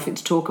 you'd have nothing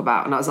to talk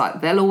about. And I was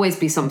like, there'll always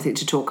be something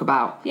to talk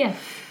about. Yeah.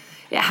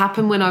 It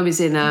happened when I was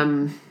in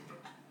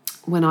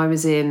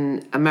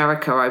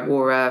America. I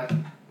wore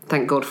a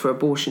Thank God for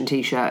Abortion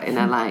t-shirt in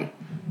LA.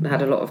 I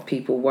had a lot of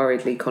people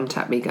worriedly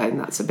contact me going,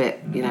 that's a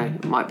bit, you know,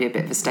 it might be a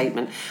bit of a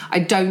statement. I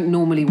don't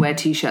normally wear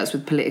t-shirts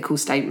with political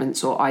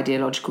statements or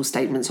ideological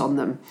statements on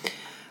them.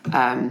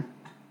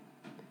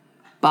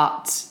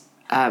 But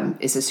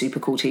it's a super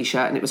cool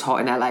t-shirt and it was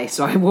hot in LA,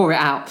 so I wore it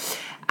out.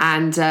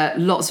 And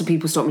lots of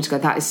people stopped me to go,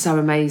 that is so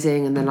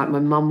amazing. And then, like, my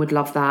mum would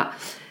love that.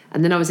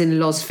 And then I was in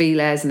Los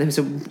Feliz and there was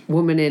a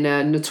woman in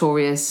a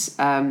Notorious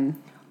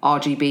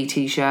RGB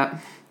t-shirt.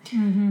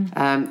 Mm-hmm.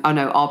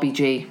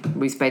 RBG,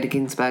 Ruth Bader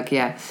Ginsburg,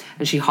 yeah.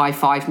 And she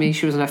high-fived me.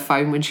 She was on her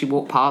phone when she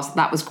walked past.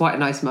 That was quite a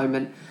nice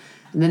moment.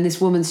 And then this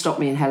woman stopped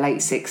me in her late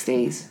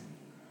 60s.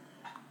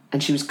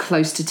 And she was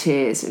close to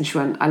tears. And she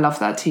went, I love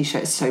that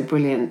t-shirt. It's so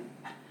brilliant.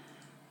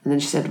 And then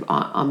she said,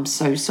 I'm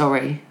so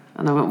sorry.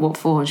 And I went, what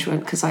for? And she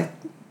went, because I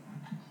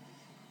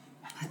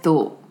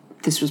thought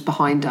this was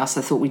behind us.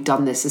 I thought we'd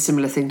done this. A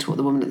similar thing to what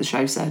the woman at the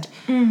show said.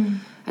 Mm.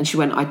 And she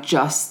went, I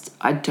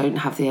don't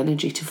have the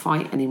energy to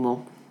fight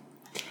anymore.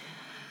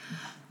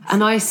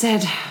 And I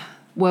said,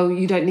 well,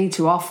 you don't need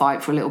to. I'll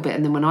fight for a little bit.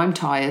 And then when I'm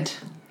tired,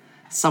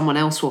 someone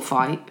else will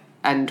fight.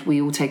 and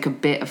we all take a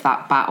bit of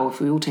that battle,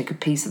 if we all take a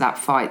piece of that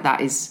fight,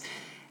 that is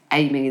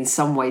aiming in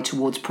some way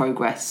towards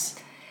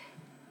progress.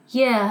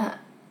 Yeah,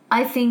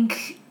 I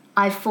think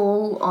I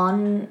fall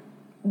on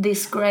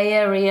this grey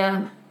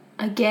area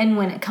again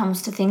when it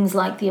comes to things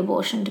like the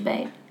abortion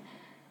debate.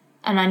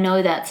 And I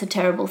know that's a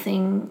terrible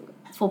thing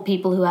for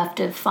people who have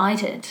to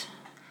fight it.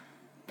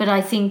 But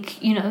I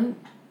think, you know,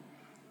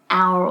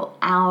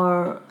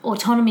 our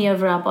autonomy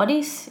over our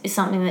bodies is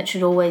something that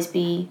should always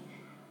be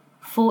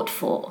fought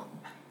for,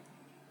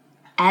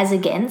 as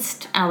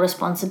against our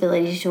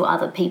responsibility to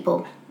other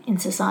people in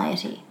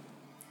society.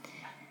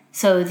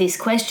 So this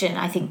question,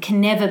 I think, can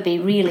never be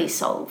really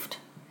solved.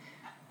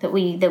 That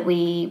we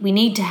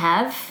need to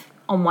have,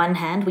 on one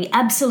hand, we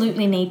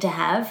absolutely need to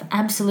have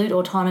absolute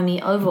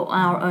autonomy over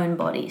our own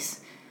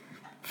bodies.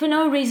 For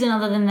no reason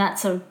other than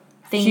that's a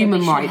thing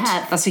human that we right. should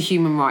have. That's a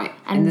human right,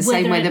 and in the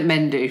same way that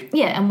men do.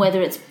 Yeah, and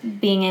whether it's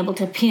being able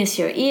to pierce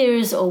your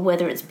ears, or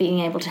whether it's being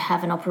able to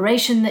have an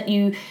operation that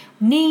you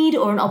need,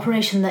 or an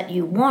operation that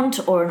you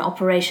want, or an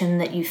operation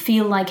that you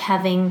feel like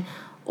having,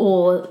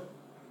 or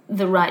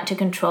the right to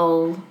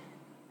control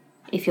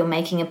if you're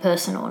making a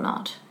person or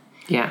not.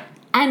 Yeah.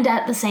 And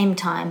at the same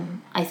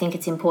time, I think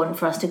it's important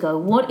for us to go,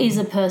 what is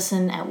a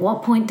person? At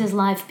what point does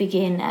life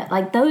begin?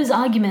 Like, those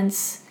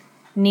arguments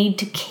need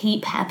to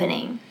keep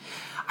happening.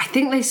 I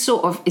think they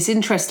sort of... It's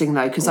interesting,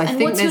 though, because I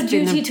think what's your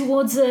duty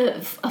towards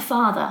a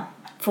father,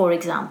 for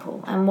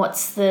example? And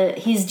what's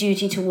his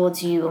duty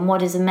towards you? And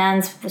what is a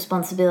man's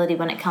responsibility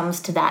when it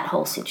comes to that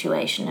whole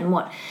situation? And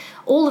what...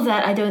 All of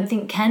that, I don't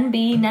think, can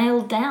be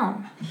nailed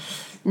down.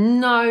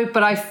 No,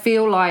 but I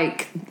feel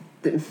like...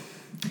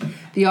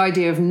 The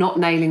idea of not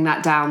nailing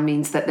that down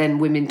means that then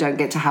women don't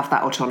get to have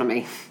that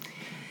autonomy.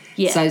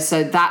 Yeah.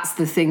 So that's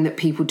the thing that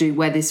people do,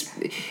 where this,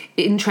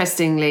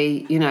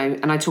 interestingly, you know,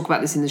 and I talk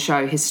about this in the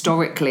show,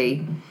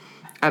 historically,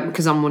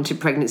 because unwanted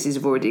pregnancies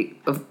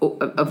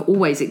have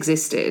always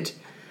existed,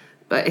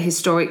 but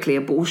historically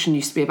abortion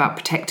used to be about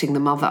protecting the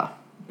mother.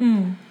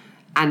 Mm.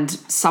 And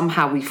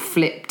somehow we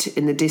flipped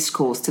in the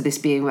discourse to this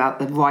being about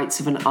the rights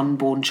of an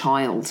unborn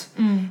child.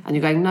 Mm. And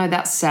you're going, no,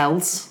 that's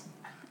cells.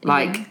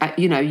 Like,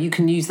 you know, you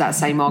can use that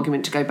same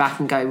argument to go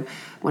back and go,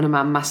 when a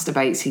man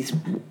masturbates, he's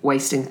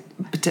wasting,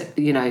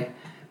 you know,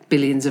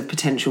 billions of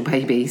potential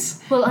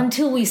babies. Well,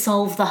 until we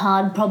solve the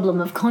hard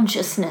problem of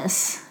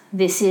consciousness,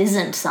 this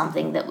isn't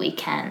something that we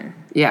can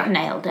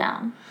nail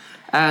down.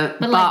 But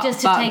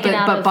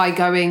by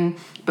going,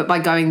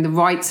 the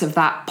rights of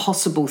that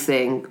possible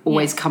thing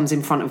always comes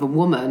in front of a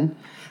woman.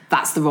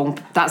 That's the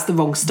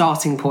wrong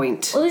starting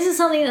point. Well, this is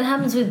something that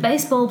happens with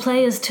baseball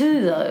players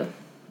too, though.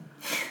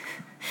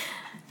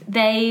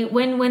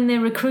 When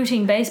they're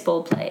recruiting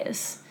baseball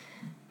players,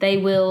 they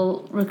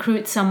will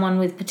recruit someone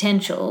with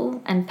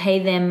potential and pay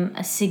them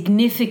a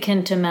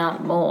significant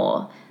amount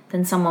more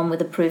than someone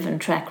with a proven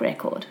track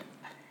record.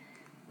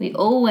 We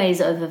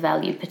always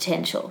overvalue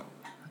potential.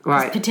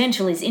 Right. Because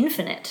potential is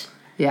infinite.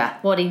 Yeah.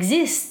 What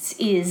exists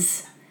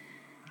is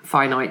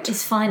finite.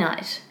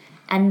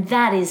 And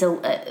that is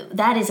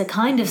a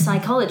kind of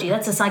psychology.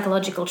 That's a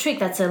psychological trick.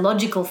 That's a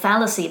logical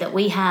fallacy that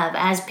we have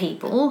as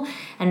people.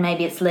 And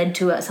maybe it's led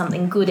to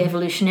something good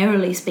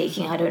evolutionarily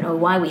speaking. I don't know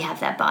why we have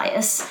that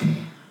bias.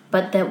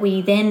 But that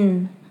we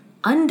then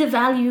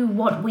undervalue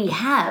what we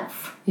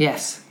have.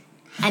 Yes.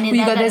 And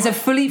there's a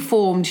fully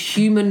formed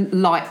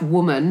human-like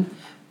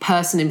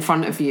person in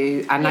front of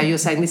you, and now you're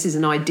saying this is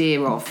an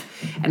idea of,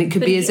 and it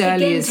could be as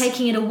early as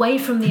taking it away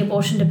from the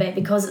abortion debate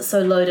because it's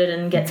so loaded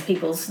and gets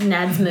people's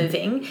nads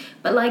moving.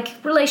 But like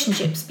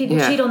relationships, people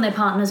cheat on their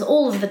partners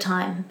all of the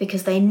time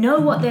because they know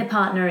what their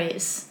partner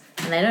is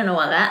and they don't know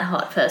what that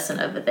hot person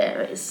over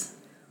there is.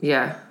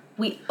 Yeah,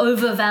 we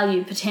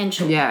overvalue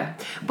potential. Yeah,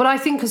 but I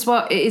think as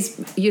well it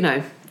is, you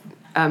know,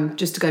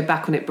 just to go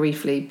back on it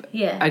briefly,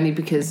 only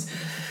because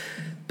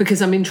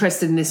I'm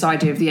interested in this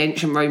idea of the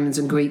ancient Romans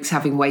and Greeks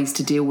having ways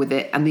to deal with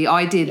it. And the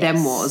idea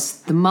then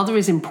was the mother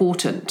is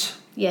important.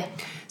 Yeah.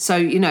 So,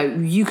 you know,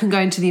 you can go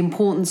into the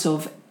importance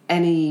of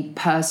any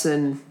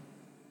person.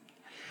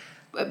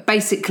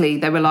 Basically,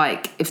 they were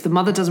like, if the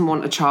mother doesn't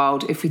want a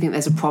child, if we think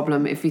there's a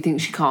problem, if we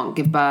think she can't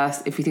give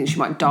birth, if we think she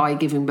might die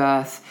giving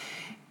birth,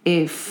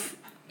 if,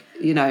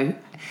 you know,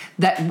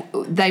 that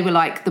they were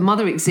like, the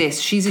mother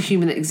exists, she's a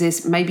human that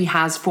exists, maybe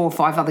has 4 or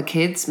 5 other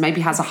kids, maybe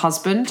has a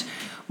husband.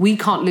 We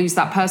can't lose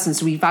that person,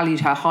 so we valued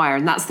her higher.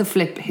 And that's the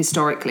flip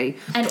historically.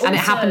 And it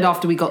happened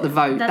after we got the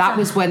vote. That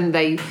was when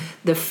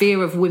the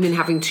fear of women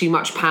having too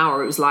much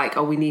power, it was like,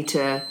 oh, we need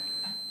to...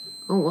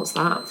 Oh, what's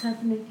that? What's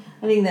happening?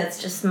 I think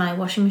that's just my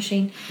washing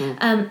machine.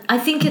 I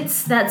think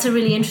that's a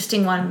really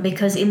interesting one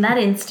because in that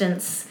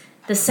instance,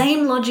 the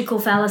same logical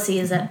fallacy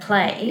is at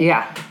play.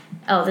 Yeah.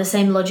 Oh, the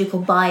same logical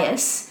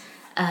bias,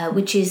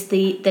 which is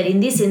that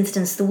in this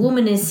instance, the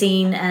woman is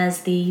seen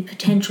as the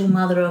potential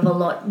mother of a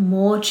lot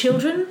more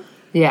children.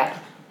 Yeah.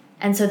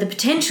 And so the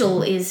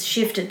potential is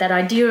shifted, that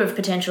idea of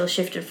potential is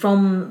shifted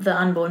from the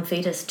unborn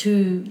fetus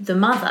to the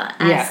mother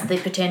as the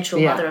potential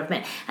mother of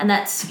men. And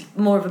that's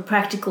more of a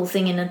practical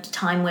thing in a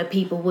time where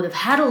people would have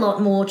had a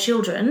lot more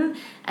children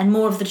and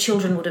more of the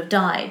children would have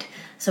died.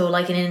 So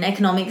like in an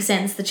economic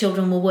sense, the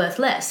children were worth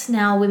less.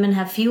 Now women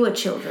have fewer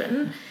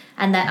children,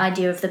 and that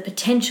idea of the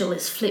potential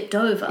is flipped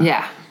over.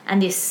 Yeah.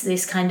 And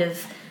this kind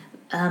of...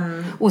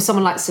 Or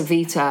someone like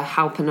Savita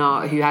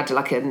Halpana, who had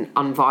like an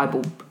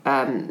unviable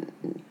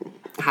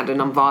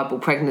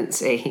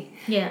pregnancy,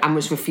 and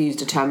was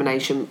refused a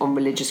termination on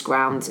religious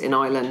grounds in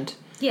Ireland.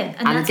 Yeah,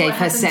 and that's gave what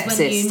her happens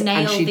when you sepsis nail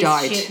and she this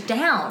died. shit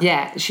down.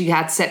 Yeah, she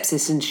had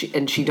sepsis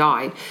and she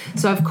died.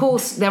 So of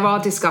course there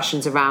are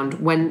discussions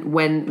around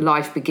when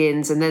life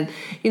begins, and then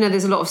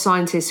there's a lot of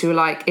scientists who are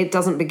like, it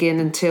doesn't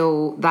begin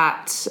until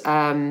that.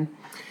 No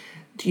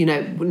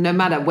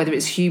matter whether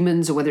it's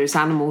humans or whether it's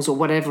animals or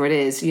whatever it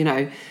is,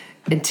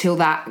 until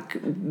that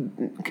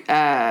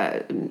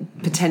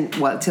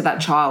till that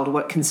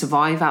child can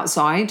survive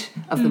outside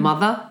of the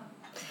mother.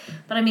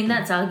 But I mean,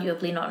 that's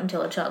arguably not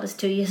until a child is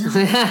 2 years old.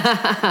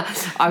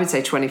 I would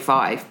say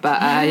 25,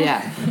 but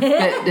yeah.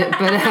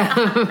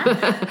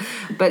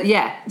 But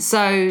yeah.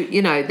 So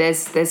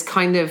there's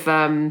kind of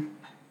a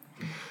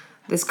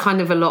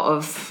lot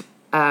of.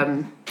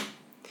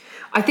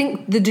 I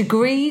think the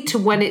degree to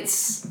when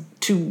it's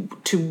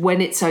when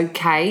it's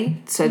okay.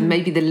 So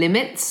maybe the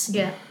limits.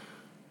 Yeah.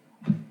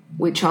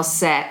 Which are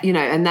set,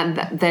 and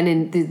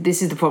then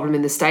this is the problem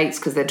in the States,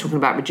 because they're talking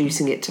about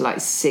reducing it to like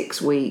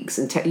 6 weeks,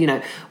 and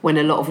when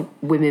a lot of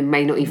women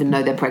may not even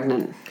know they're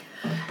pregnant.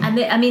 And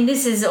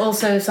this is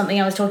also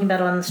something I was talking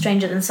about on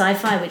Stranger Than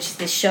Sci-Fi, which is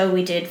this show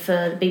we did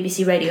for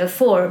BBC Radio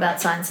 4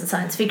 about science and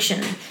science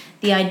fiction.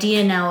 The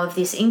idea now of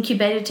this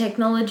incubator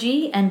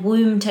technology and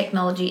womb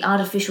technology,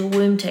 artificial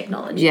womb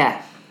technology.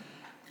 Yeah.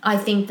 I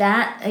think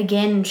that,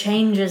 again,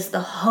 changes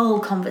the whole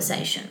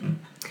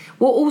conversation.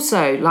 Well,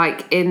 also,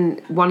 like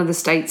in one of the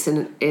states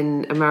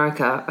in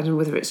America, I don't know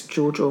whether it's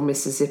Georgia or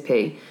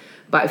Mississippi,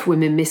 but if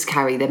women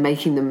miscarry, they're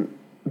making them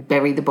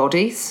bury the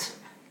bodies.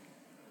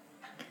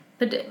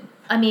 But, do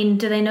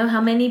they know how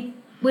many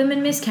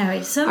women miscarry?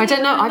 I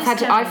don't know.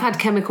 I've had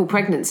chemical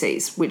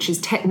pregnancies, which is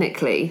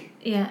technically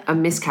a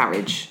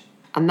miscarriage.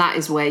 And that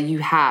is where you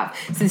have...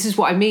 So this is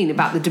what I mean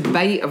about the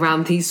debate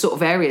around these sort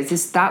of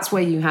areas. That's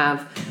where you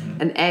have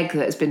an egg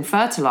that has been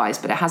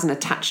fertilised, but it hasn't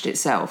attached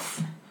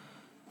itself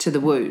to the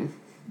womb.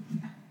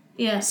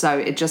 Yeah. So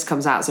it just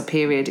comes out as a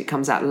period. It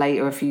comes out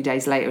later, a few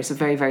days later. It's a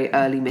very, very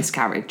early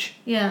miscarriage.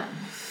 Yeah.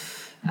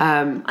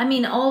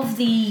 Of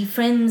the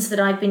friends that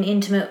I've been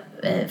intimate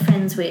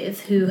friends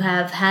with who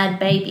have had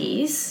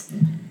babies,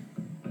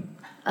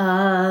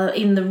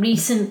 in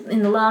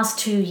the last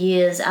 2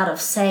 years, out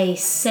of say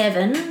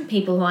 7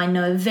 people who I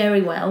know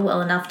very well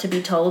enough to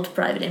be told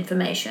private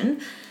information,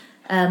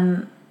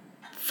 5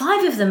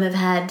 of them have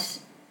had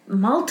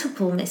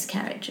multiple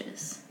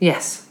miscarriages.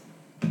 Yes.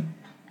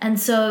 And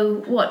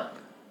so, what?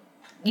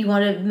 You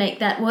want to make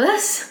that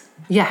worse?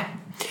 Yeah.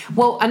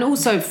 Well, and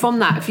also from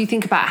that, if you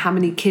think about how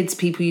many kids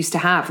people used to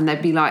have, and they'd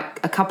be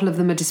like, a couple of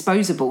them are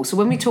disposable. So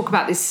when we talk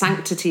about this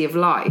sanctity of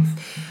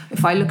life,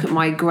 if I look at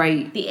my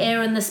great... The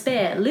heir and the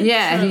spare, literally.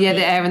 Yeah,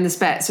 the heir and the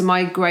spare. So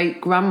my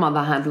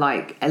great-grandmother had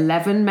like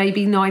 11,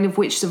 maybe 9 of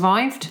which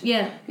survived.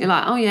 Yeah. You're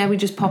like, oh yeah, we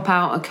just pop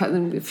out,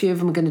 a few of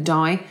them are going to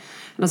die.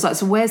 And I was like,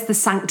 so where's the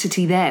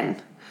sanctity then?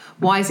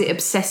 Why is it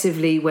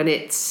obsessively when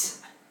it's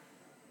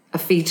a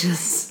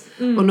fetus,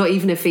 or not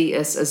even a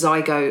fetus, a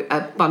zygote,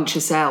 a bunch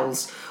of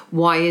cells?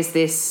 Why is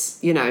this,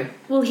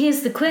 Well,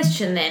 here's the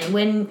question then.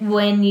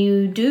 When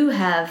you do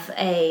have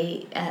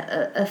a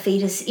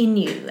fetus in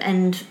you,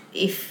 and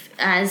if,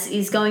 as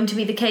is going to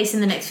be the case in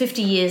the next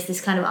 50 years,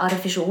 this kind of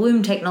artificial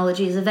womb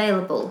technology is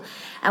available,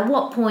 at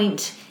what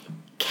point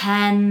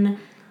can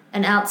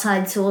an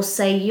outside source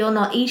say, you're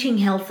not eating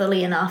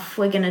healthily enough,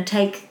 we're going to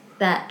take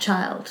that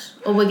child,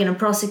 or we're going to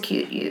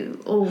prosecute you,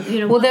 or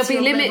well, there'll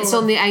be limits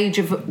on the age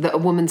that a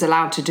woman's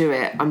allowed to do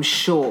it, I'm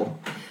sure,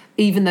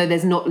 even though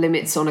there's not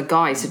limits on a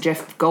guy. So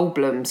Jeff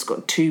Goldblum's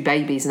got 2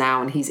 babies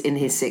now and he's in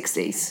his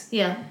 60s.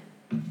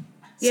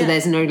 So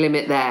there's no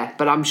limit there,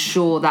 but I'm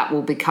sure that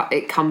will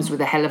it comes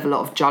with a hell of a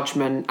lot of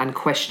judgment and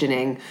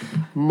questioning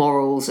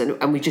morals,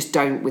 and we just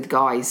don't with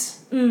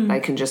guys. They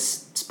can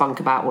just spunk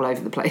about all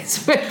over the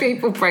place with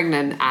people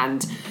pregnant,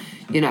 and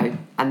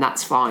and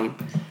that's fine.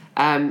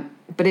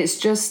 But there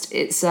is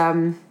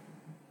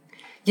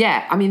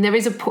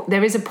a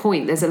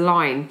point, there's a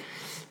line,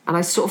 and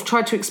I sort of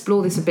tried to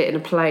explore this a bit in a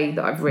play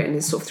that I've written.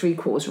 It's sort of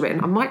 3/4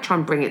 written. I might try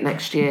and bring it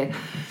next year,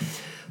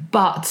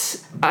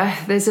 but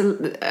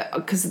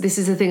because this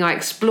is the thing I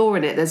explore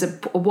in it.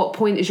 At what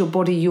point is your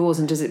body yours,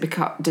 and does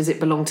it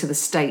belong to the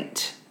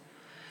state?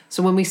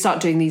 So when we start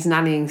doing these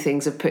nannying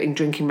things of putting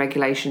drinking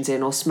regulations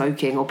in, or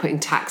smoking, or putting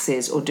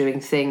taxes, or doing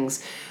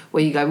things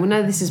where you go, well,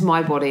 no, this is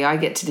my body, I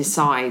get to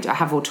decide, I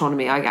have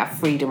autonomy, I get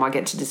freedom, I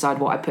get to decide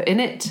what I put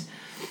in it,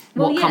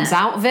 what comes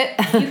out of it.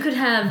 You could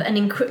have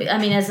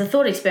as a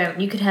thought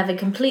experiment, you could have a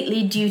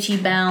completely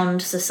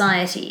duty-bound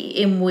society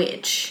in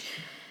which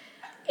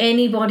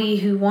anybody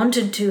who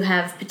wanted to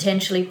have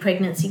potentially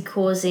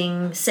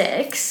pregnancy-causing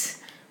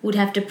sex would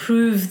have to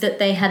prove that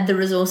they had the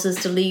resources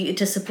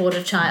to support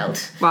a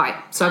child. Right.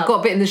 So I've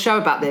got a bit in the show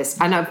about this,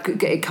 and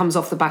it comes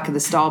off the back of the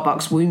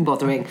Starbucks wound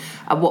bothering.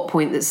 At what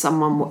point that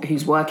someone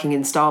who's working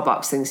in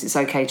Starbucks thinks it's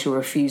okay to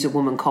refuse a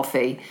woman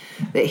coffee,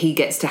 that he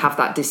gets to have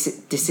that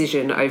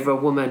decision over a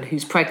woman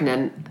who's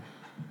pregnant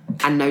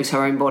and knows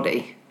her own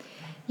body.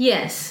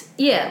 Yes.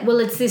 Yeah. Well,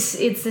 it's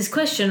this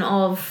question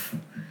of,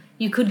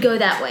 you could go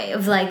that way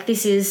of like,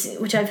 this is,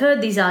 which I've heard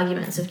these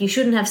arguments of, you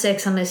shouldn't have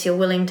sex unless you're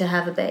willing to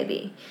have a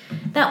baby.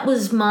 That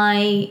was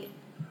my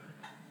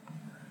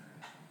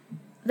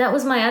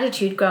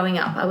attitude growing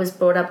up. I was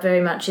brought up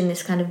very much in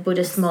this kind of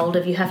Buddhist mold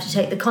of, you have to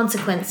take the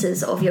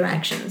consequences of your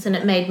actions, and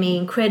it made me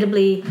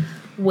incredibly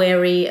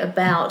wary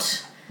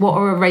about... What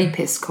are a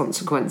rapist's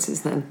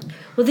consequences then?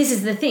 Well, this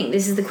is the thing.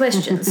 This is the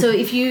question. So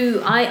if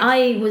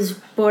I was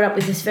brought up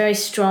with this very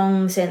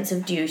strong sense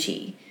of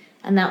duty,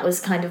 and that was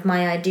kind of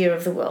my idea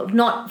of the world.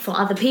 Not for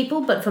other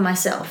people, but for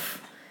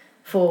myself.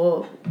 I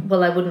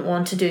wouldn't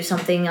want to do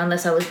something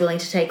unless I was willing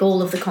to take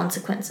all of the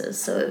consequences.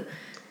 So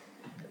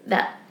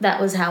that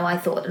was how I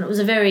thought. And it was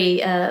a very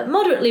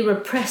moderately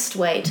repressed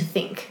way to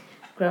think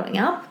growing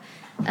up.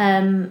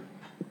 And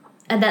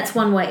that's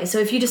one way. So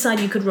if you decide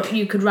you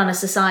could run a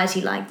society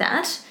like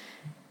that,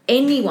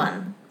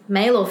 anyone,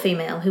 male or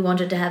female, who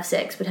wanted to have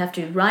sex would have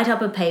to write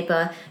up a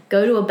paper,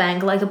 go to a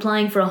bank, like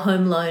applying for a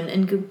home loan,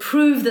 and could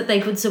prove that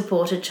they could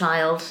support a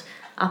child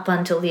up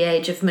until the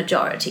age of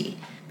majority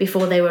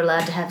before they were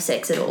allowed to have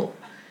sex at all.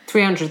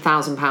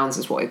 £300,000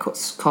 is what it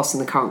costs in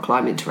the current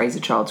climate to raise a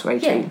child to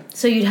 18. Yeah.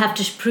 So you'd have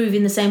to prove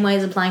in the same way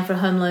as applying for a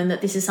home loan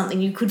that this is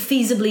something you could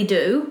feasibly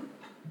do,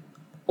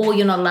 or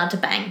you're not allowed to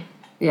bang.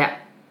 Yeah.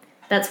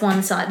 That's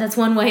one side. That's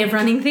one way of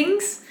running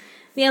things.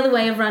 The other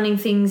way of running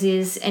things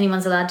is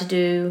anyone's allowed to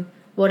do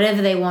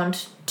whatever they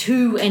want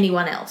to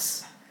anyone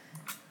else.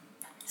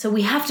 So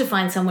we have to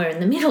find somewhere in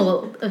the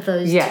middle of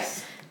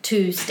those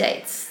two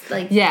states.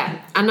 Yeah,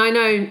 and I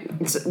know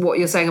what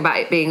you're saying about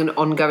it being an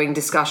ongoing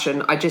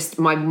discussion. I just,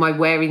 my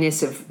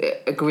wariness of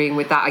agreeing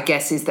with that, I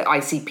guess, is that I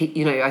see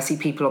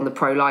people on the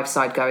pro-life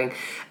side going,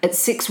 at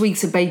 6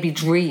 weeks a baby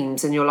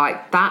dreams, and you're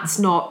like, that's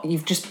not,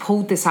 you've just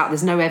pulled this out,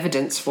 there's no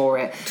evidence for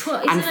it.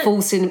 And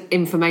false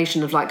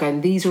information of like going,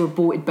 these are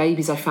aborted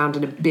babies I found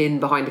in a bin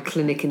behind a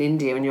clinic in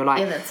India, and you're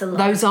like, that's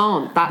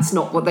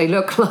not what they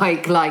look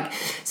like.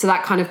 So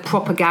that kind of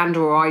propaganda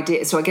or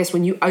idea. So I guess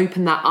when you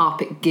open that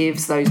up, it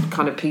gives those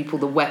kind of people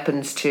the weapons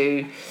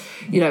to,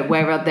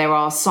 where there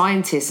are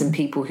scientists and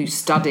people who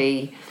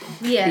study,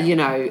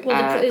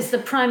 it's the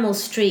primal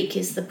streak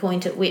is the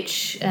point at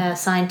which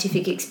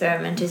scientific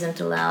experiment isn't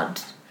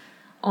allowed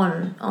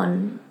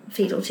on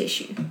fetal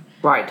tissue.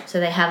 Right. So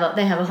they have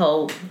a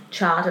whole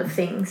chart of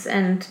things,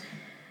 and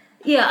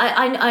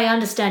I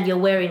understand your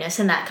wariness,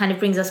 and that kind of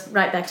brings us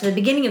right back to the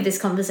beginning of this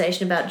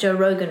conversation about Joe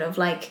Rogan, of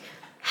like,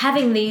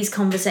 having these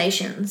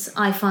conversations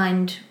I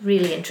find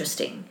really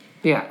interesting.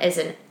 Yeah. As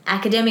an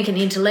academic and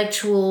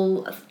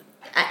intellectual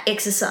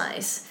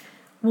exercise,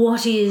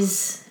 what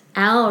is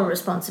our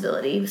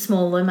responsibility,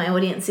 small though my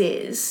audience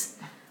is?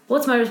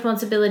 What's my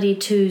responsibility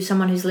to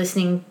someone who's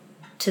listening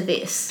to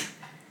this?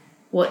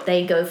 What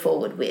they go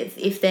forward with,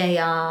 if they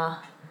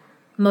are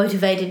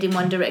motivated in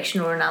one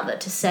direction or another,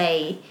 to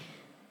say,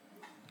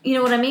 you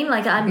know what I mean?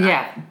 Like,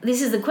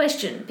 this is the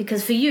question,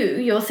 because for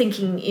you're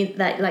thinking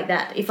like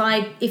that. If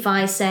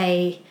I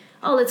say,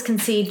 oh, let's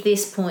concede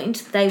this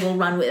point, they will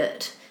run with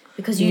it.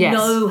 Because you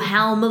know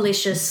how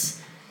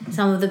malicious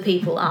some of the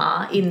people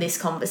are in this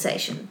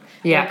conversation.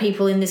 Yeah. There are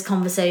people in this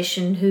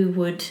conversation who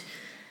would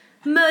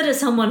murder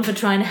someone for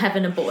trying to have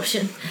an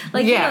abortion.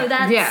 That's...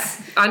 Yeah,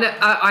 I know.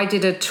 I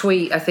did a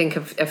tweet, I think,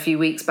 a few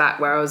weeks back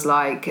where I was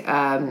like,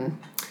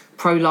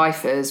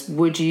 pro-lifers,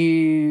 would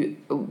you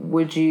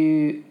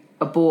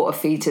abort a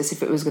fetus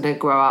if it was going to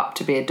grow up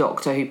to be a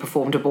doctor who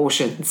performed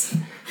abortions?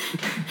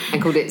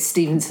 And called it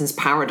Stevenson's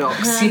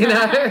paradox,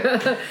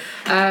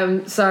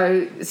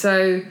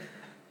 So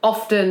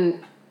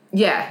often,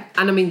 and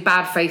I mean,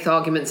 bad faith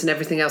arguments and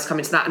everything else come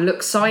into that. And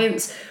look,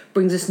 science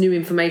brings us new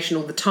information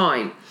all the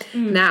time.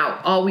 Now,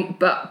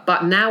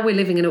 but now we're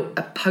living in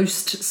a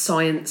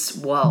post-science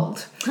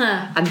world.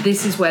 And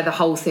this is where the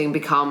whole thing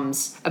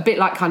becomes a bit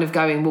like kind of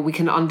going, well, we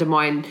can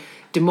undermine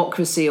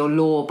democracy or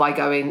law by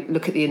going,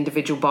 look at the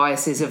individual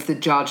biases of the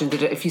judge, and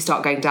if you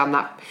start going down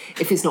that,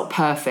 if it's not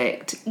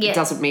perfect, it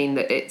doesn't mean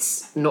that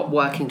it's not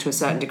working to a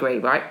certain degree,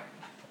 right?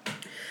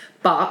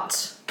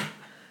 But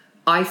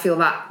I feel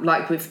that,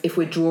 like, if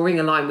we're drawing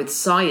a line with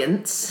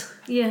science,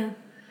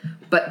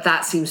 but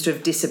that seems to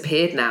have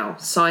disappeared now.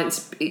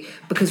 Science,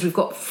 because we've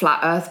got flat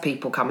earth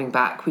people coming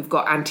back, we've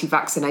got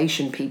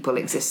anti-vaccination people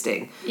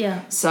existing.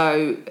 Yeah.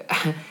 So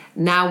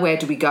now where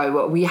do we go?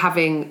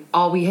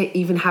 Are we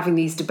even having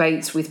these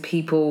debates with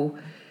people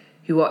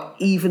who are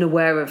even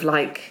aware of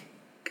like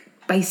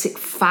basic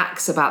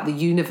facts about the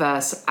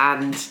universe?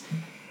 And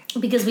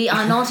because we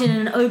are not in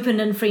an open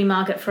and free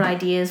market for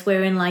ideas,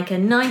 we're in like a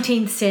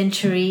 19th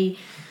century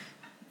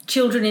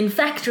children in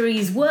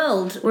factories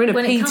world. We're in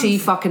a P.T.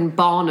 fucking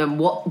Barnum.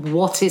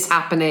 What is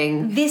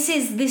happening? This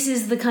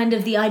is the kind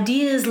of the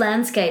ideas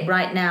landscape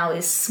right now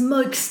is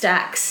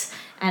smokestacks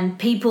and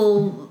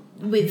people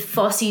with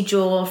phossy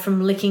jaw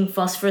from licking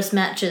phosphorus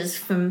matches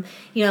from,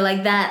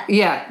 like that.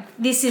 Yeah.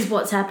 This is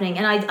what's happening.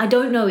 And I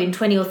don't know in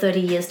 20 or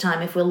 30 years'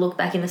 time if we'll look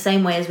back in the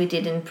same way as we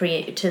did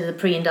to the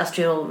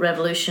pre-industrial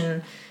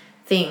revolution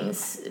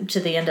things,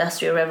 to the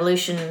industrial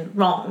revolution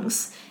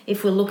wrongs.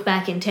 If we'll look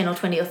back in 10 or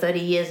 20 or 30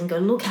 years and go,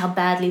 look how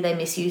badly they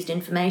misused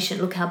information,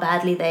 look how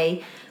badly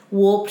they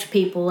warped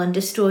people and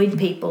destroyed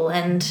people.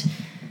 And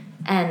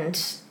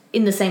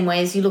in the same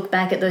way as you look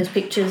back at those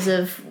pictures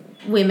of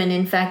women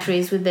in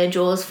factories with their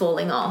jaws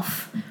falling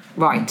off.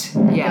 Right,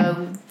 yeah.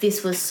 Go,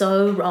 this was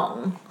so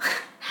wrong.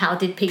 How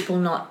did people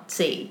not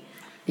see?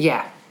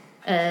 Yeah.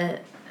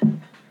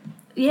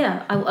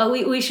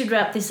 We should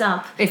wrap this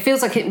up. It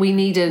feels like we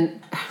need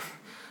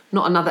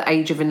not another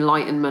age of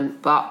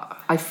enlightenment, but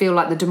I feel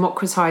like the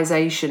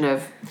democratization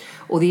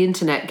or the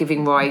internet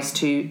giving rise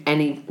to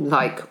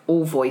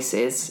all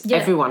voices. Yeah.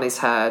 Everyone is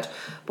heard,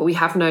 but we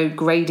have no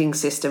grading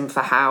system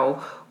for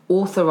how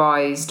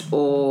authorized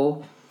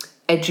or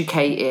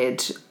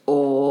educated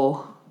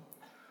or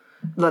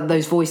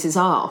those voices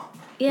are.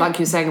 Yeah. Like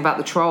you were saying about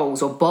the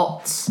trolls or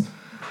bots.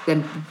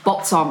 Then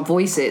bots aren't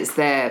voices,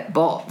 they're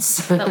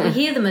bots. But we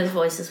hear them as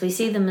voices, we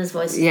see them as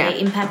voices. Yeah. They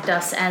impact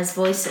us as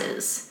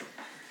voices.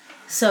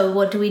 So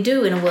what do we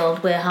do in a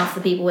world where half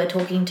the people we're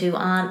talking to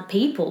aren't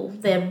people?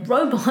 They're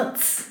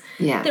robots.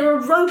 Yeah. There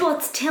are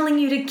robots telling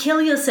you to kill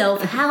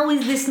yourself. How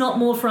is this not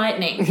more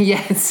frightening?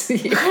 Yes.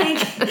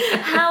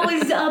 How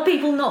are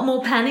people not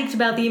more panicked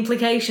about the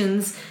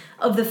implications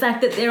of the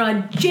fact that there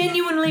are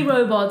genuinely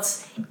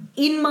robots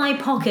in my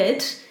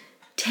pocket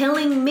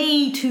telling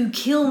me to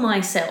kill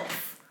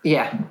myself?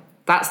 Yeah,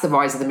 that's the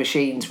rise of the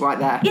machines right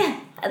there. Yeah,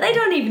 they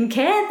don't even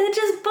care. They're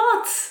just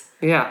bots.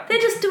 Yeah.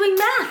 They're just doing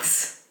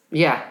maths.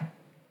 Yeah.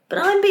 But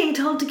I'm being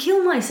told to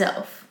kill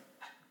myself.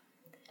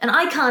 And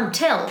I can't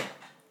tell.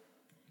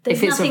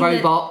 If it's a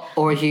robot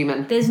or a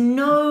human. There's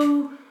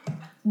no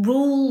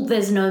rule,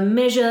 there's no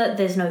measure,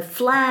 there's no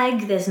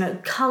flag, there's no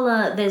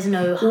colour, there's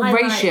no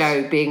highlight.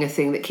 Ratio being a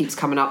thing that keeps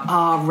coming up.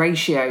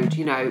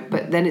 Ratioed,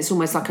 but then it's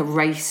almost like a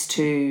race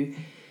to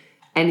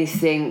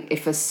anything.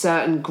 If a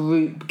certain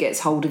group gets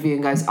hold of you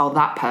and goes,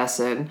 that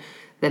person,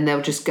 then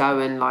they'll just go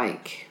and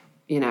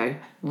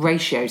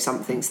ratio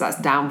something. So that's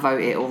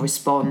downvote it or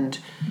respond,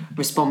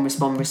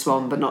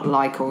 but not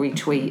like or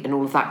retweet and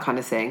all of that kind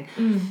of thing.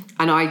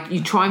 And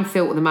you try and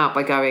filter them out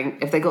by going,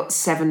 if they got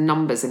 7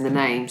 numbers in the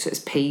name, so it's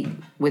Pete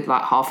with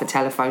half a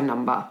telephone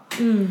number,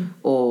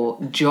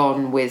 or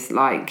John with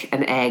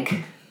an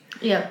egg,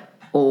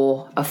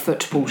 or a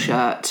football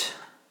shirt.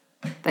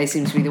 They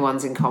seem to be the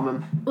ones in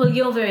common. Well,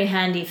 you're very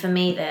handy for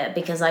me there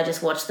because I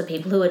just watch the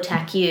people who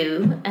attack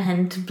you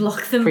and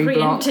block them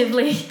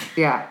preemptively.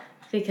 Yeah.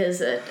 Because,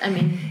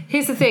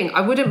 Here's the thing.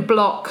 I don't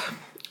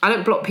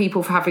block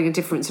people for having a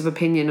difference of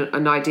opinion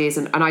and ideas.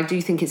 And I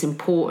do think it's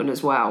important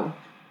as well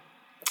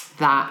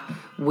that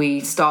we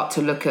start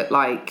to look at,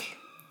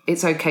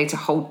 it's okay to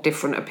hold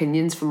different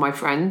opinions from my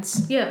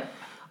friends. Yeah.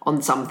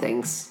 On some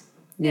things.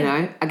 You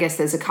know? I guess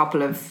there's a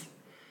couple of...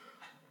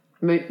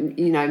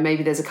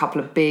 maybe there's a couple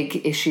of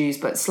big issues,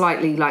 but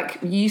slightly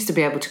you used to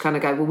be able to kind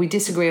of go, well, we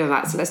disagree on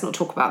that, so let's not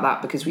talk about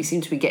that because we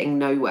seem to be getting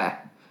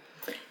nowhere.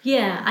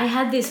 Yeah, I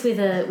had this with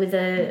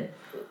the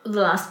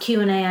last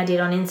Q&A I did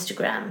on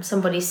Instagram.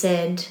 Somebody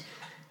said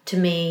to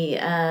me,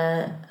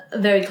 a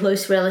very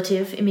close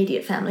relative,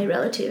 immediate family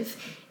relative,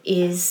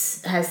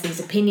 has these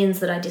opinions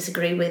that I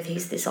disagree with.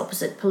 He's this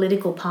opposite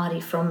political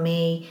party from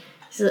me.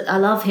 So I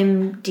love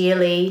him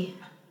dearly.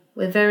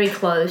 We're very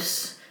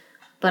close.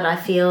 But I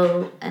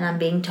feel, and I'm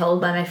being told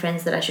by my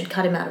friends, that I should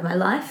cut him out of my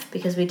life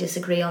because we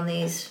disagree on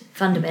these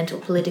fundamental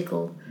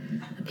political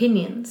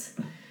opinions.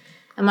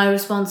 And my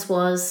response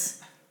was,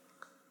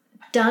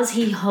 does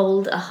he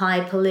hold a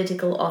high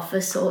political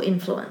office or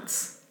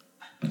influence?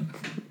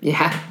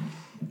 Yeah.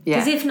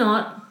 Because if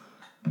not...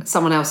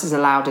 someone else has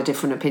allowed a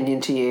different opinion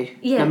to you,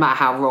 no matter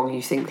how wrong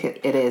you think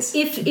it is.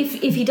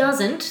 If he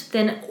doesn't,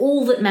 then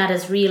all that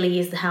matters really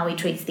is how he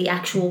treats the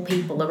actual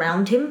people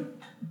around him.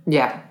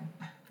 Yeah.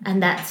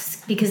 And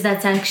that's because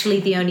that's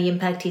actually the only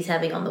impact he's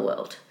having on the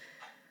world.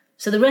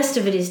 So the rest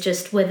of it is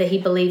just whether he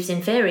believes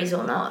in fairies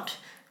or not.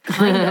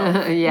 Kind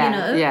of.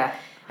 Yeah.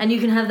 And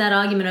you can have that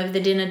argument over the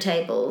dinner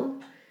table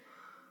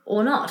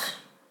or not.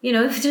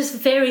 Just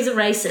fairies are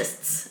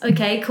racists.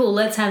 Okay, cool,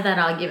 let's have that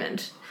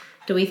argument.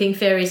 Do we think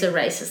fairies are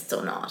racists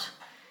or not?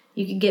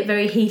 You can get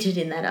very heated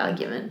in that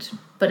argument,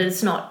 but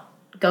it's not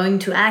going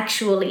to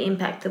actually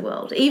impact the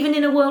world. Even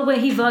in a world where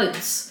he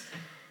votes,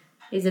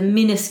 is a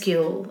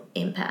minuscule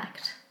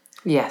impact.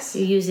 Yes.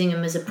 You're using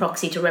him as a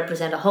proxy to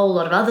represent a whole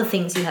lot of other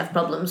things you have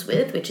problems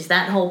with, which is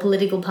that whole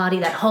political party,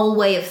 that whole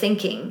way of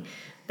thinking.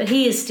 But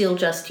he is still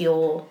just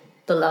your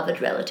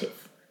beloved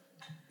relative.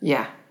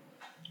 Yeah.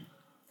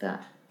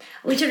 But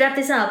we should wrap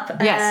this up.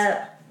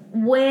 Yes.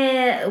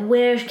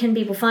 where can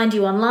people find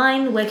you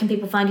online? Where can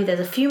people find you? There's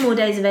a few more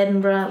days of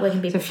Edinburgh. Where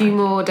can people a few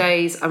more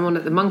days. I'm on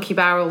at the Monkey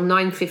Barrel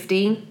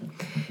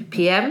 9:15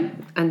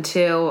 p.m.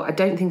 until, I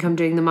don't think I'm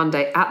doing the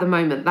Monday at the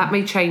moment. That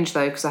may change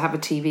though, because I have a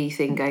TV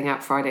thing going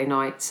out Friday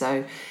night.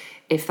 So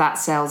if that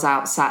sells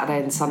out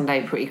Saturday and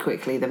Sunday pretty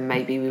quickly, then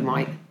maybe we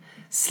might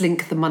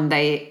slink the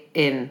Monday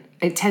in.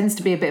 It tends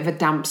to be a bit of a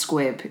damp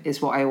squib,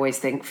 is what I always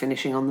think,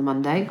 finishing on the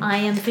Monday. I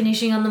am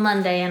finishing on the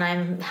Monday, and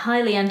I'm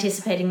highly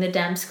anticipating the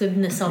damp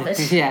squibness of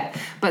it. Yeah,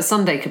 but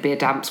Sunday could be a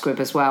damp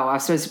squib as well. I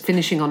suppose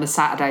finishing on a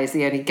Saturday is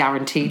the only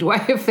guaranteed way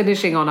of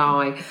finishing on a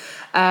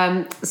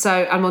high.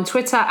 So I'm on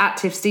Twitter at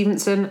Tiff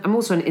Stevenson. I'm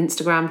also on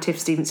Instagram, Tiff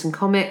Stevenson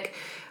Comic.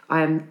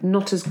 I am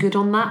not as good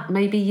on that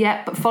maybe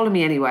yet, but follow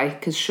me anyway,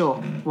 because sure,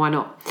 why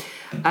not?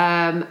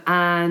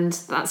 And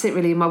that's it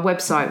really. My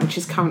website, which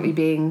is currently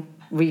being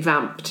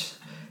revamped,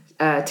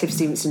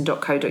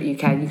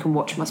 tiffstevenson.co.uk, and you can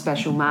watch my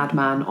special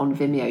Madman on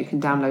Vimeo. You can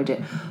download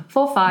it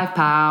for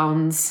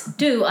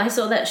 £5. I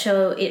saw that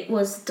show. It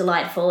was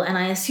delightful, and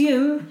I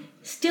assume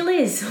still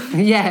is.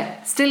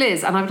 Yeah, still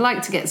is, and I'd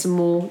like to get some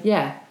more.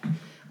 Yeah,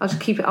 I'll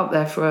just keep it up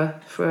there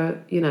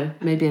for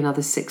maybe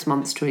another 6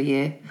 months to a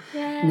year,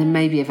 and then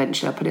maybe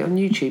eventually I'll put it on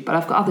YouTube. But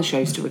I've got other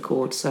shows to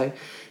record, so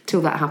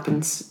till that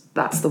happens,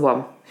 that's the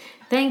one.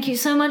 Thank you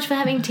so much for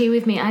having tea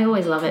with me. I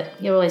always love it.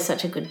 You're always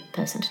such a good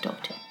person to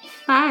talk to.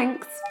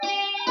 Thanks.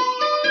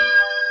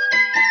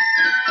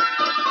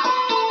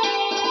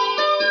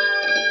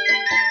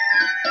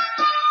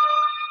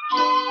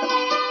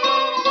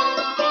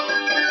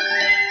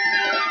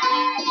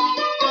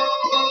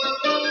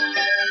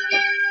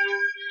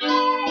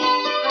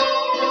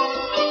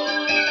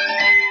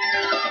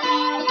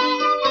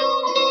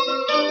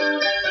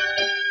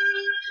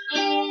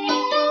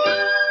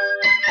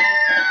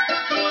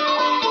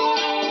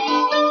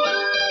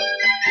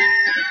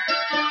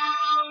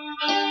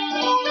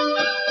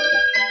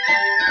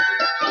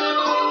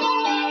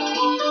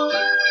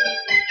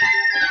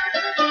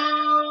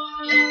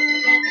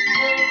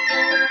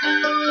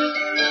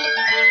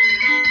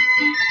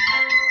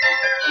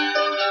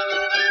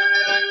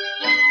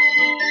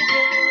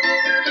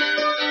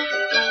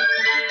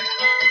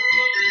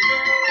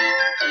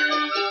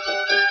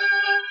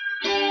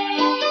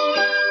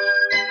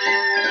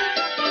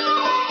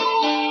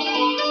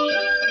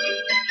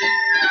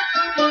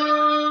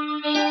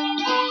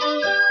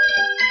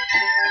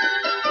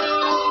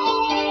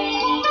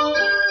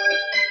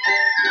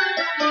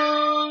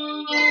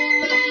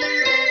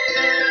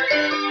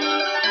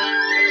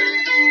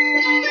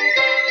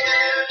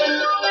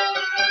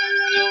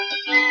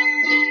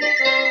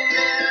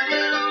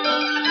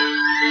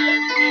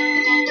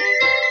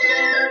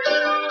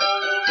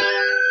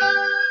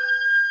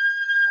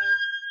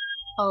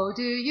 Oh,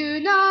 do you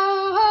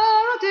know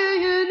her or do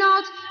you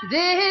not?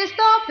 This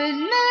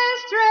Dolphin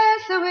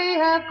mistress we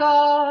have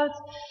got.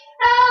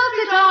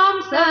 Elsie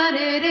Thompson,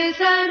 it is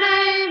her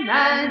name,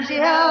 and she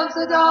helps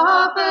the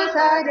Dolphins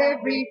at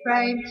every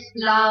frame.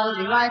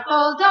 Loudy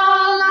rifle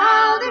doll,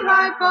 loudy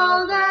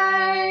rifle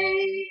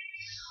day.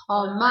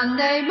 On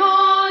Monday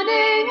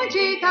morning when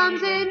she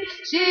comes in,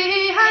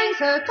 she hangs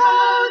her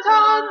coat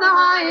on the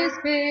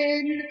highest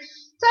pin.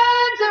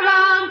 Turns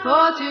around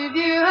for to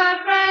view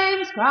her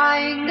frames,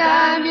 crying,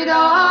 damn you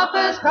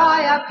Dolphins,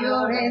 cry up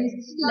your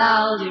ends.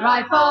 Loudy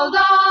rifle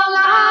doll,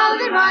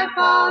 loudy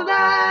rifle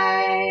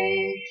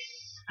day.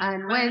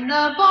 And when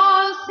the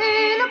boss,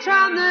 he looks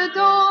round the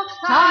door,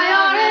 tie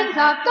our ends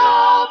up,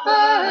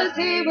 Dolphins,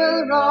 he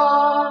will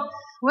roar.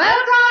 We'll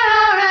tie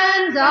our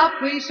ends up,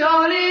 we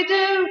surely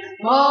do,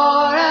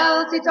 for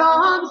Elsie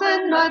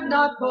Thompson, but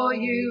not for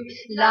you.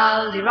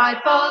 Loudy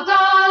rifle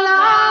doll,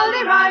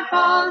 loudy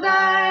rifle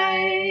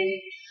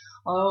day.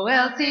 Oh,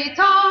 Elsie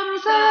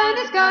Thompson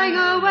is going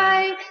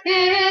away,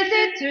 is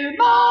it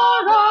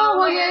tomorrow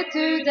or yet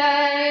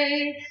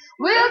today?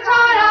 We'll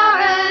tie our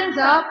ends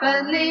up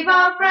and leave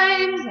our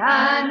frames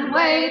and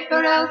wait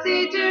for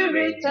Elsie to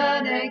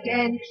return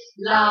again.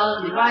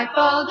 Loudy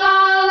rifle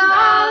doll,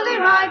 loudy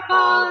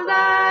rifle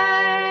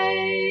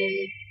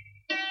day.